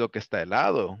sentido que está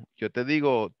helado. Yo te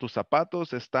digo, tus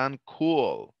zapatos están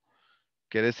cool.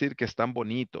 Quiere decir que están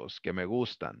bonitos, que me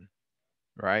gustan.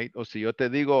 Right? O si yo te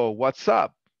digo, what's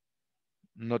up?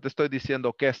 No te estoy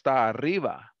diciendo que está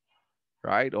arriba.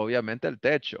 Right? Obviamente el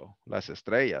techo, las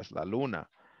estrellas, la luna.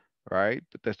 Right?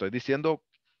 Te estoy diciendo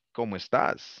cómo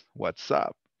estás. What's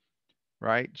up?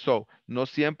 Right? So, no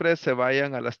siempre se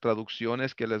vayan a las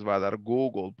traducciones que les va a dar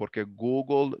Google, porque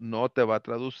Google no te va a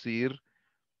traducir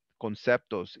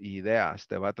conceptos e ideas,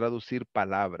 te va a traducir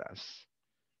palabras.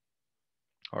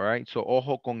 All right? So,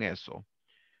 ojo con eso.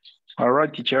 All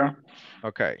right, teacher.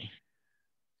 Okay.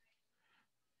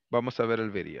 Vamos a ver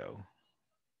el video.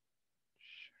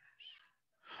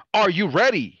 Are you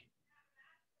ready?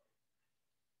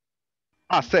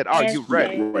 I said, are Yes, you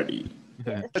ready? Ready.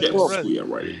 Yes. Yes, we are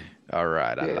ready. All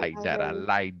right. I Yes. like that. I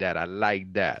like that. I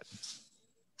like that.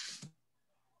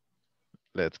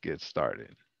 Let's get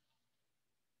started.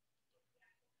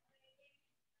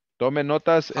 Tome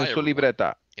notas en Hi su everyone.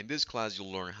 libreta. In this class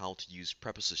you'll learn how to use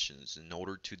prepositions in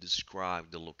order to describe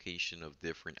the location of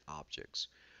different objects.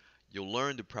 You'll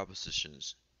learn the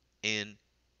prepositions in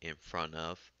front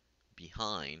of,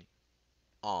 behind,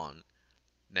 on,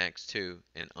 next to,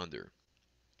 and under.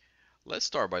 Let's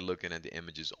start by looking at the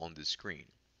images on the screen.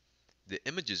 The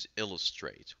images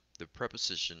illustrate the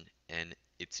preposition and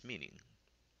its meaning.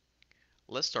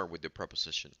 Let's start with the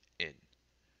preposition in.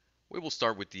 We will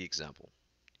start with the example.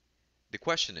 The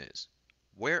question is,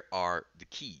 where are the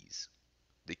keys?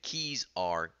 The keys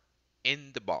are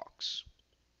in the box.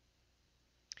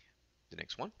 The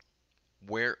next one,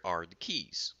 where are the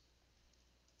keys?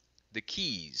 The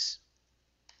keys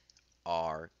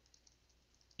are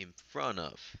in front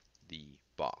of the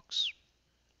box.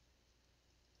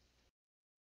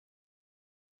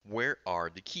 Where are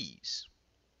the keys?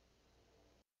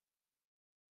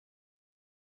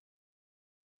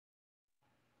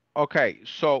 Ok,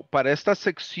 so para esta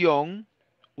sección,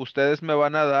 ustedes me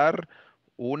van a dar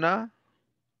una,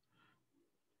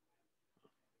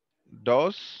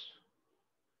 dos,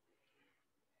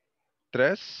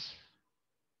 tres,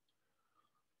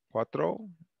 cuatro,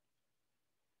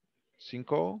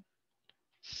 cinco,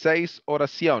 seis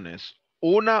oraciones.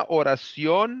 Una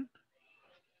oración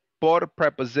por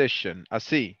preposition.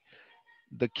 Así.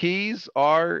 The keys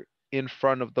are in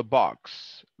front of the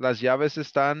box. Las llaves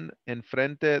están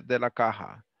enfrente de la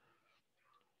caja.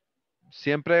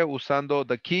 Siempre usando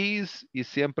the keys y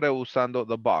siempre usando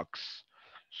the box.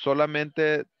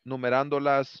 Solamente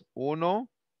numerándolas 1,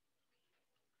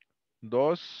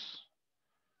 2,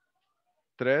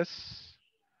 3,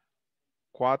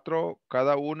 4,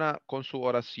 cada una con su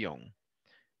oración.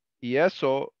 Y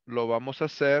eso lo vamos a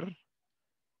hacer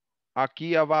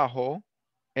aquí abajo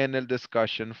en el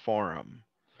discussion forum.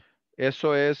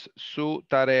 Eso es su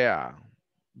tarea.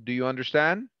 Do you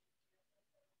understand?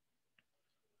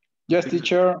 Yes,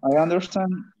 teacher, I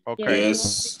understand. Okay.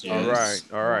 Yes, All right.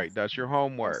 yes. All right. That's your Yes,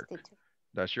 homework. teacher.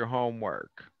 That's your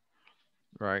homework.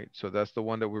 Right. So that's the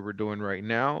one that we were doing right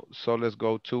now. So let's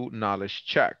go to knowledge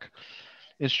check.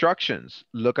 Instructions.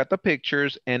 Look at the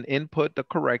pictures and input the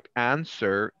correct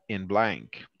answer in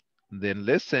blank. Then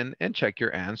listen and check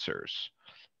your answers.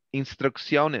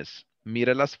 Instrucciones.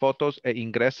 Mire las fotos e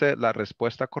ingrese la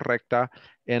respuesta correcta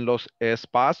en los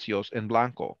espacios en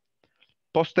blanco.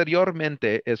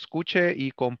 Posteriormente, escuche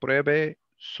y compruebe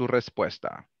su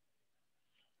respuesta.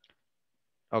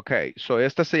 Ok, so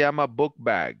esta se llama book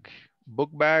bag. Book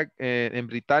bag, en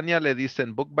Britania le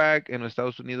dicen book bag, en los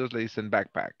Estados Unidos le dicen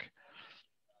backpack.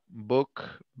 Book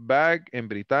bag en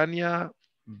Britania,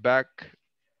 backpack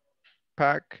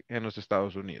en los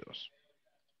Estados Unidos.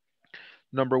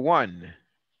 Number 1.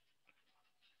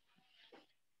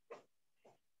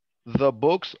 The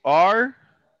books are...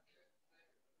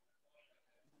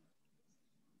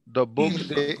 The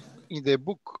books... In the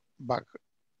book bag.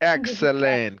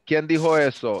 Excellent. ¿Quién dijo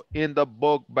eso? In the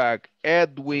book bag.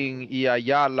 Edwin y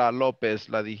Ayala López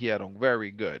la dijeron.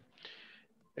 Very good.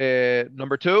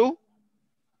 Number 2.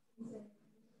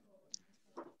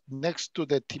 Next to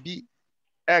the TV.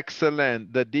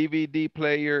 Excellent. The DVD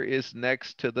player is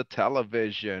next to the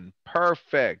television.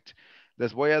 Perfect.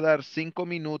 Les voy a dar 5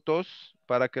 minutos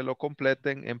para que lo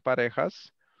completen en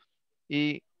parejas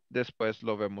y después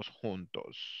lo vemos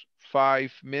juntos.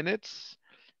 5 minutes.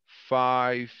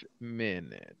 5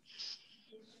 minutes.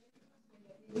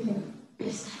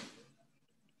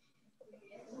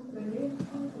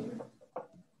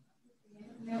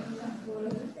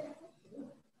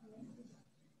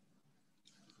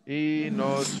 Y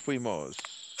nos fuimos.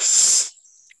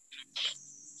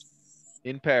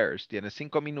 In pairs. Tiene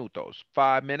 5 minutos.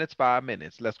 5 minutes, 5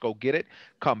 minutes. Let's go get it.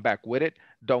 Come back with it.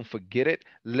 Don't forget it.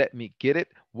 Let me get it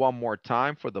one more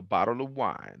time for the bottle of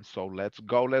wine. So let's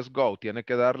go, let's go. Tiene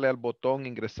que darle al botón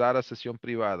ingresar a sesión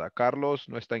privada. Carlos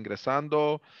no está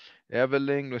ingresando.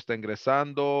 Evelyn no está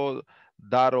ingresando.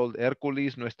 Daryl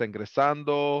Hércules no está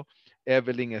ingresando.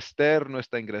 Evelyn Esther no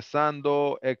está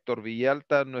ingresando. Héctor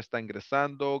Villalta no está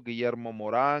ingresando. Guillermo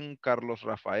Morán. Carlos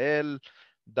Rafael.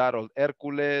 Daryl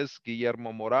Hércules,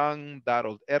 Guillermo Morán,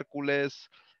 Daryl Hércules,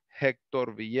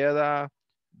 Héctor Villeda,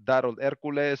 Daryl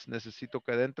Hércules, necesito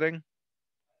que entren.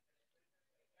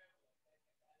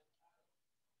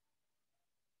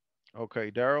 Ok,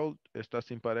 Daryl, está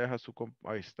sin pareja,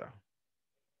 ahí está.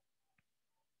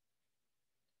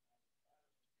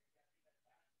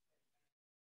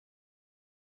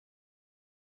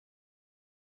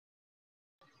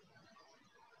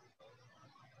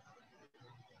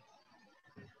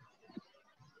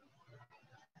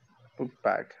 Book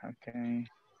bag, okay.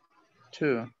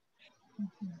 2.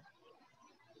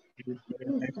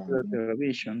 Next to the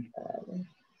television.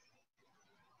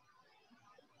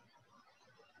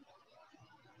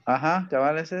 Ajá,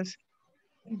 chavales es.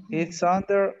 It's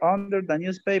under the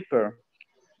newspaper.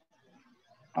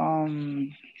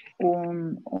 Under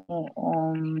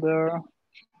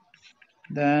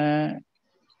the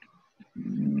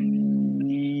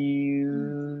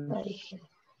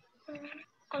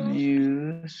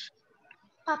newspaper.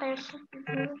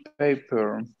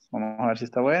 Vamos a ver si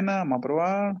está buena. Vamos a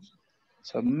probar.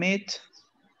 Submit.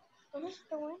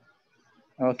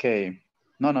 Ok.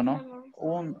 No.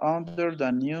 Under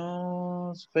the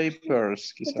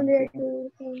newspapers. Quizás.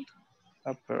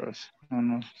 Papers.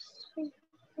 No.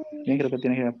 Bien, creo que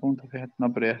tiene que ir a punto. Fíjate.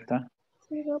 No, pero ya está.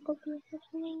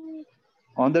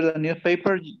 Under the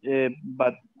newspaper,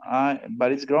 but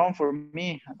it's grown for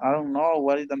me. I don't know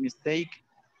what is the mistake.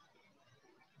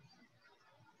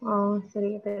 Oh,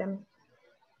 sería, espérame.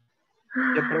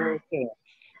 ¿Qué probó usted?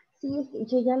 Sí, es que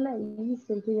yo ya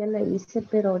la hice,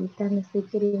 pero ahorita me estoy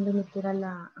queriendo meter a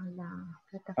la A la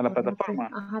plataforma. plataforma.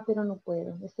 Ajá, pero no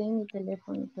puedo. Estoy en mi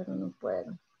teléfono, pero no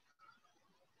puedo.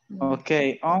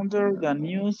 Okay, under the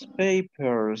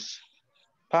newspapers.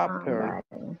 Paper.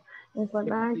 Vale.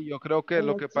 Informar Y yo creo que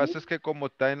lo que aquí. pasa es que como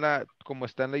está en la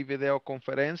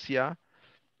videoconferencia,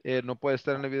 no puede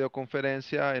estar en la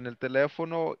videoconferencia en el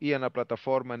teléfono y en la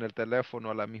plataforma en el teléfono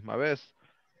a la misma vez.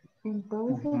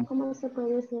 Entonces, ¿cómo se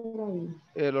puede hacer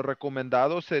ahí? Lo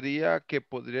recomendado sería que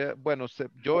podría, bueno,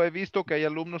 yo he visto que hay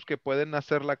alumnos que pueden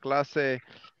hacer la clase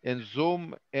en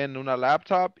Zoom en una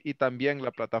laptop y también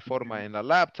la plataforma en la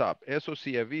laptop. Eso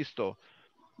sí he visto,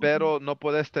 pero no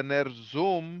puedes tener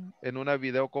Zoom en una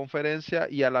videoconferencia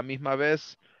y a la misma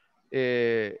vez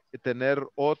tener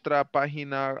otra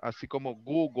página así como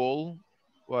Google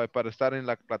para estar en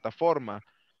la plataforma.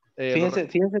 Fíjese,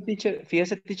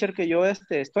 teacher, que yo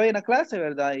estoy en la clase,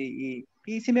 ¿verdad? Y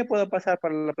sí me puedo pasar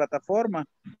para la plataforma.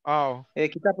 Oh,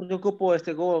 Quizás porque ocupo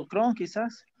Google Chrome,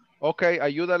 quizás. ok,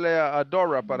 ayúdale a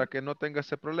Dora para que no tenga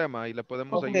ese problema y le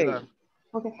podemos Ok, ayudar.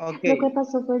 Okay. ok. Lo que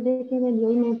pasó fue de que me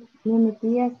dio y me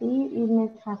metí así y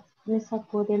me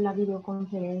sacó de la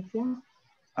videoconferencia.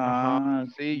 Ajá, Ah,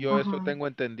 sí, yo eso Ajá, tengo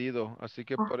entendido, así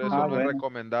que por eso ajá. no es bueno.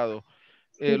 recomendado.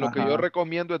 Sí, Lo que yo Ajá.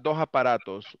 recomiendo es dos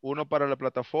aparatos, uno para la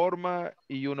plataforma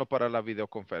y uno para la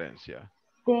videoconferencia.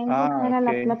 tengo Ah, para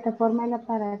la ok. plataforma el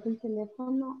aparato, el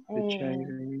teléfono. The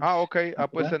cherries. Ah, ok. Ah,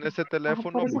 pues ¿Verdad? en ese Por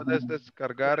teléfono eso. puedes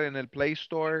descargar en el Play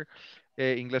Store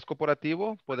Inglés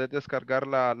Corporativo, puedes descargar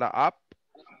la app,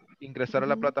 ingresar a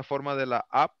la Ujú. plataforma de la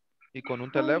app y con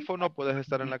un teléfono puedes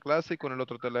estar en la clase y con el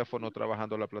otro teléfono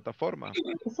trabajando la plataforma. Eso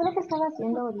es lo que estaba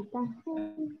haciendo ahorita.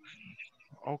 Sí.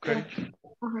 Ok. Pero,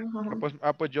 ajá,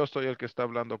 ajá. Pues yo soy el que está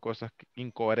hablando cosas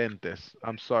incoherentes.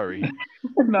 I'm sorry.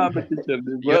 No, me teacher,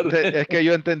 no importa. Es que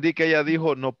yo entendí que ella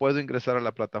dijo no puedo ingresar a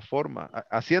la plataforma.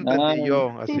 Así Ah, entendí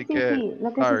yo, Sí, así sí, que sí.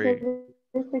 Lo que sorry. sucede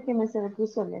es que me se me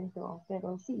puso lento.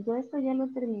 Pero sí, yo esto ya lo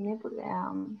terminé porque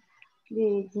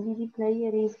the DVD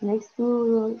player is next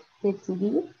to the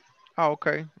TV. Ah, ok.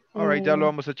 All right, ya lo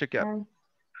vamos a chequear. And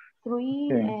three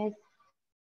okay.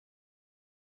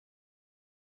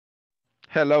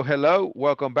 Hello, hello.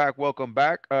 Welcome back, welcome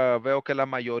back. Veo que la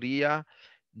mayoría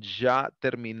ya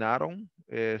terminaron.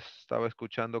 Estaba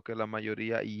escuchando que la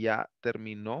mayoría ya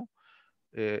terminó.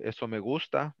 Eso me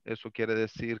gusta. Eso quiere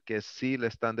decir que sí le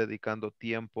están dedicando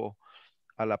tiempo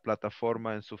a la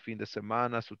plataforma en su fin de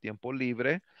semana, su tiempo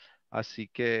libre. Así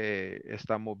que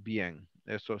estamos bien.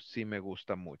 Eso sí me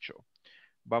gusta mucho.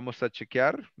 Vamos a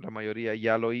chequear. La mayoría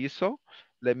ya lo hizo.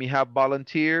 Let me have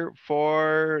volunteer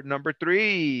for number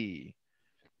 3.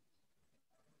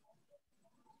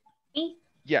 Me.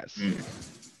 Yes.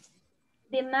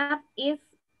 The map is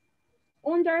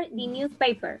under the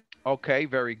newspaper. Okay,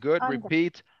 very good. Under.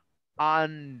 Repeat.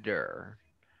 Under.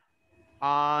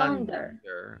 Under.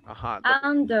 Under. Ajá. The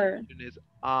Under. pronunciation is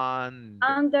under.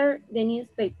 Under the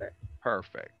newspaper.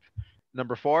 Perfect.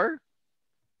 Number 4.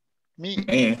 Me.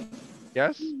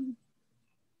 Yes.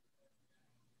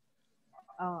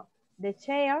 The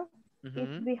chair is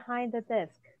Mhm. behind the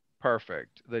desk.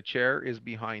 Perfect. The chair is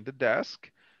behind the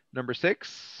desk. Number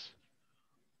 6.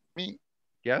 Me.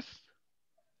 Yes.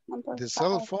 The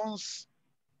cell phones.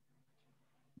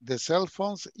 The cell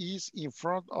phones is in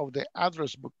front of the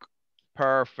address book.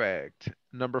 Perfect.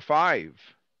 Number 5.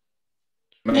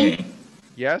 Me.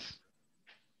 Yes.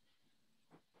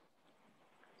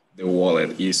 The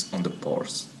wallet is on the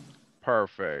purse.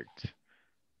 Perfect.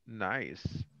 Nice.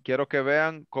 Quiero que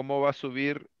vean cómo va a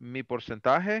subir mi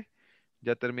porcentaje.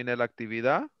 Ya terminé la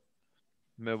actividad.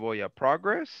 Me voy a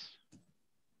progress.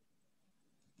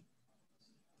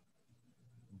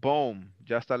 Boom.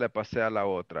 Ya hasta le pasé a la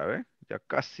otra, ¿ve? Ya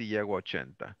casi llego a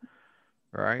 80.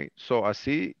 Right? So,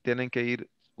 así tienen que ir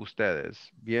ustedes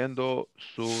viendo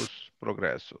sus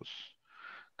progresos.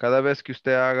 Cada vez que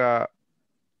usted haga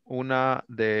una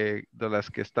de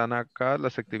las que están acá,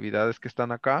 las actividades que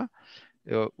están acá,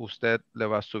 usted le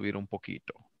va a subir un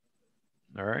poquito.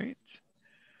 All right?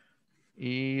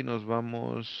 Y nos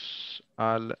vamos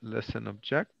al lesson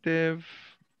objective.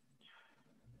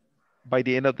 By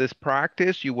the end of this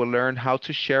practice, you will learn how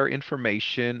to share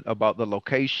information about the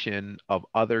location of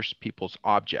others people's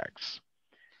objects.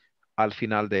 Al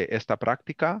final de esta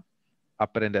práctica,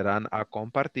 aprenderán a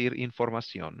compartir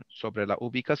información sobre la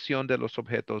ubicación de los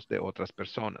objetos de otras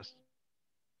personas.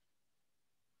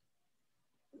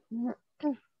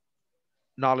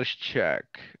 Knowledge check.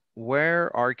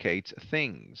 Where are Kate's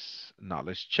things?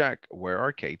 Knowledge check. Where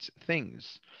are Kate's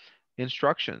things?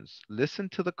 Instructions. Listen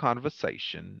to the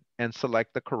conversation and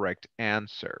select the correct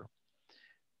answer.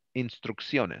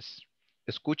 Instrucciones.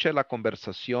 escuche la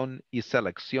conversación y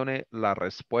seleccione la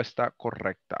respuesta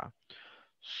correcta.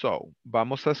 So,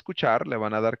 vamos a escuchar, le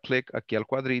van a dar clic aquí al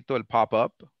cuadrito, el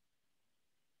pop-up.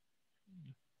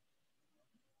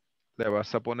 Le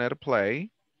vas a poner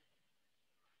play.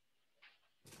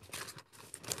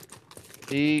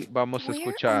 Y vamos a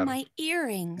escuchar.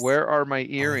 Where are my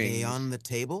earrings? Are they on the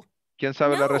table? ¿Quién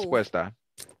sabe la No. respuesta?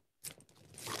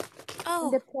 Oh,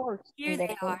 The purse. here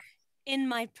they are, in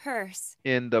my purse.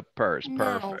 In the purse.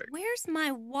 Now, Perfect. where's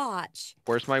my watch?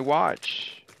 Where's my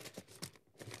watch?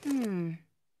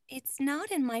 It's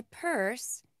not in my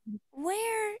purse.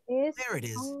 Where? There it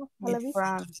is. In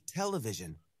front of the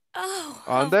television. Oh,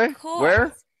 On of there? course.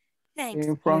 Where? Thanks.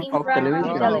 In front of front of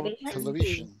television.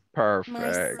 Television. My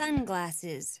Perfect.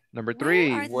 sunglasses. Number Where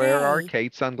 3, are where are they?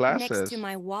 Kate's Next sunglasses? to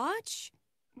my watch?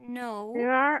 No, They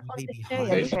are on Maybe the behind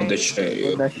chair. It's on the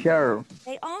chair. The sheriff.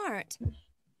 they aren't.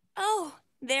 Oh,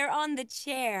 they're on the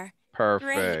chair.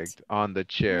 Perfect. On the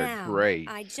chair. Now, Great.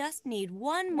 I just need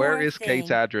one Where more is Kate's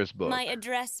thing. address book? My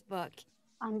address book.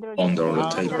 Under Under the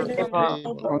the table.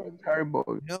 On the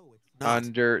table. No, it's not.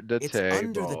 Under the It's table.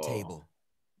 under the table.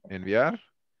 Enviar.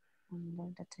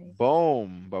 under the table.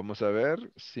 Boom. Vamos a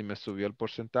ver si me subió el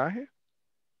porcentaje.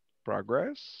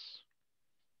 Progress.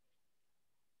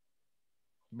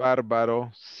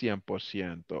 Bárbaro,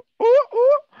 100%.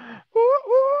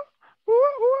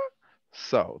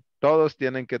 So, todos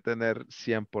tienen que tener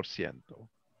 100%.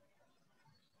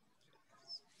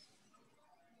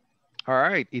 All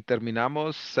right, y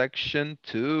terminamos section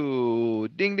 2.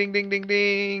 Ding, ding, ding, ding,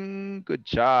 ding. Good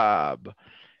job.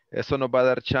 Eso nos va a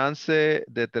dar chance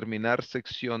de terminar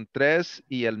sección 3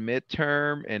 y el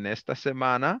midterm en esta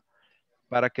semana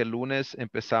para que el lunes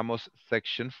empezamos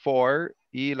section 4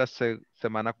 y la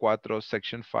semana 4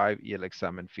 section 5 y el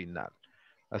examen final.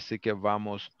 Así que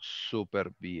vamos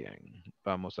súper bien.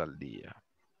 Vamos al día.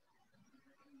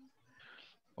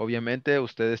 Obviamente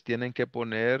ustedes tienen que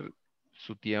poner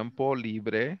su tiempo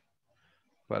libre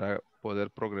para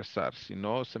poder progresar. Si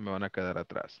no, se me van a quedar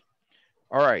atrás.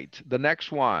 All right, the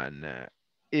next one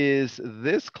is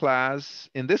this class.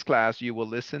 In this class, you will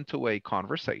listen to a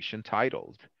conversation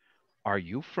titled, "Are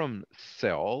you from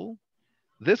Seoul?"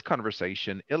 This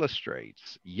conversation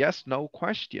illustrates yes/no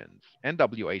questions and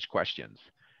WH questions,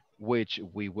 which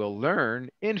we will learn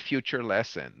in future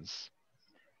lessons.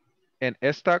 En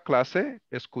esta clase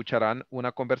escucharán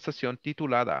una conversación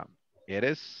titulada,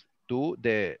 ¿eres tú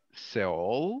de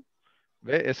Seoul?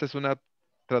 ¿Ve? Esa es una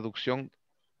traducción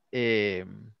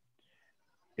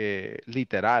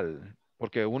literal,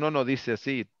 porque uno no dice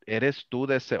así, ¿eres tú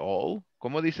de Seoul?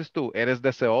 ¿Cómo dices tú? ¿Eres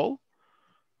de Seoul?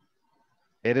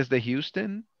 ¿Eres de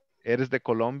Houston? ¿Eres de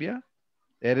Colombia?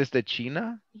 ¿Eres de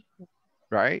China?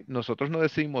 Right? Nosotros no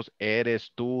decimos,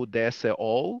 ¿eres tú de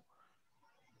Seoul?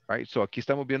 Right? So aquí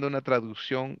estamos viendo una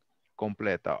traducción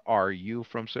completa. Are you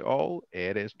from Seoul?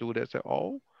 ¿Eres tú de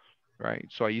Seoul? Right?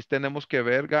 So ahí tenemos que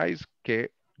ver, guys,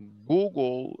 que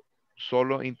Google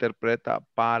solo interpreta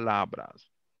palabras.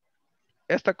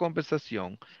 Esta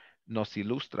conversación nos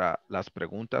ilustra las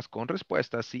preguntas con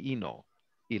respuestas sí y no,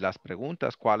 y las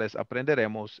preguntas cuales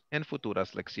aprenderemos en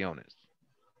futuras lecciones.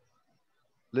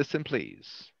 Listen,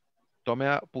 please. Tome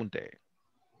apunte.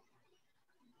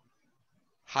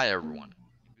 Hi everyone.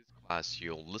 In this class,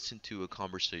 you'll listen to a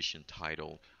conversation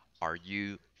titled, "Are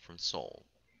you from Seoul?"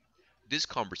 This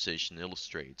conversation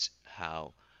illustrates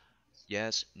how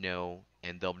yes, no,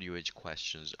 and WH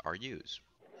questions are used.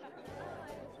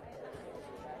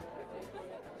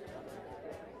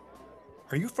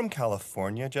 Are you from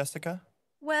California, Jessica?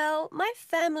 Well, my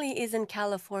family is in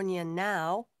California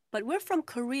now, but we're from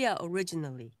Korea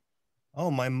originally.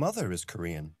 Oh, my mother is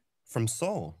Korean, from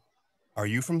Seoul. Are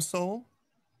you from Seoul?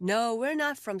 No, we're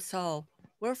not from Seoul.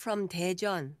 We're from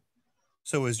Daejeon.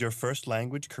 So is your first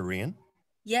language Korean?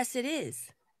 Yes, it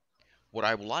is. What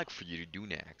I would like for you to do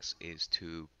next is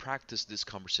to practice this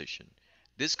conversation.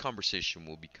 This conversation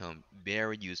will become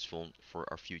very useful for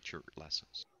our future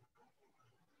lessons.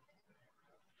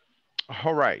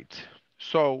 All right.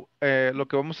 So, lo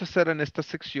que vamos a hacer en esta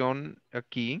sección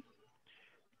aquí,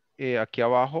 aquí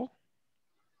abajo,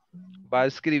 va a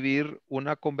escribir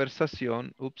una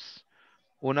conversación,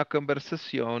 una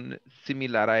conversación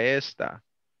similar a esta.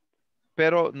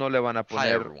 Pero no le van a Hi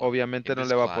poner, everyone. obviamente In no this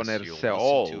le va a class, poner you'll listen to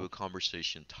Seoul. a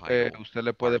conversation titled, Usted le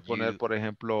 "Are puede poner, you..." por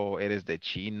ejemplo, eres de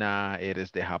China,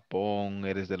 eres de Japón,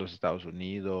 eres de los Estados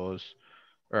Unidos.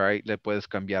 All right? Le puedes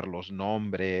cambiar los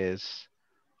nombres.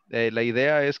 La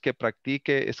idea es que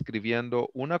practique escribiendo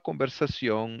una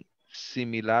conversación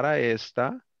similar a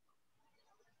esta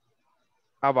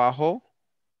abajo,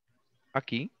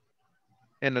 aquí,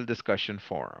 en el discussion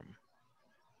forum.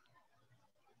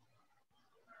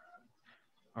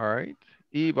 All right.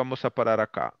 Y vamos a parar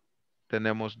acá.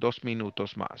 Tenemos 2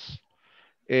 minutos más.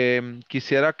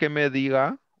 Quisiera que me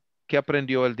diga qué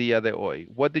aprendió el día de hoy.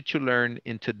 What did you learn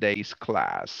in today's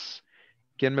class?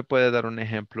 ¿Quién me puede dar un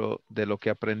ejemplo de lo que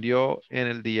aprendió en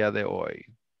el día de hoy?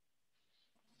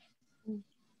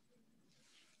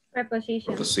 Prepositions.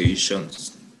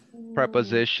 Prepositions.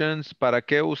 Prepositions. ¿Para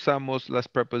qué usamos las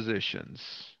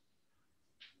prepositions?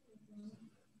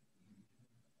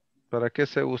 ¿Para qué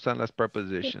se usan las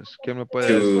prepositions? ¿Quién me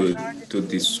puede decir?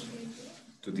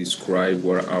 To describe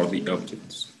where are the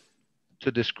objects.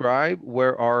 To describe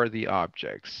where are the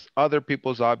objects. Other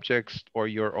people's objects or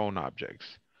your own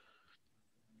objects.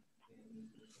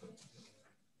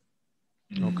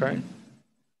 Okay.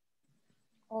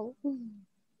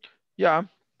 Ya,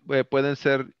 pueden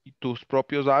ser tus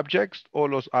propios objects o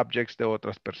los objects de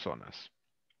otras personas.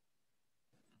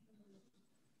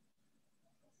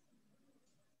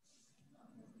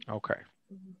 Okay.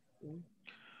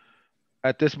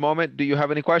 At this moment, do you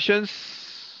have any questions?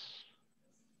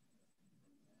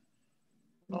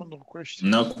 No, no questions.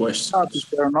 No questions. No,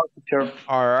 teacher, no, teacher.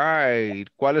 All right.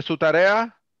 ¿Cuál es su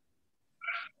tarea?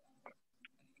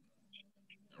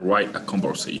 Write a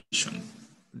conversation.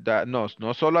 No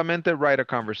solamente write a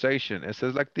conversation. Esa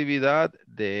es la actividad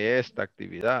de esta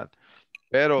actividad.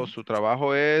 Pero su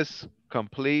trabajo es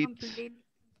complete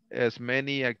as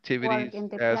many activities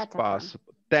as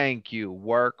possible. Thank you.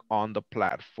 Work on the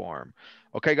platform.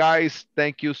 Okay, guys,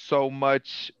 thank you so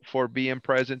much for being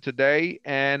present today,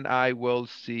 and I will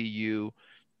see you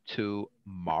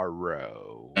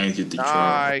tomorrow. Thank you, teacher.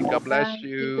 Bye. God bless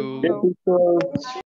you.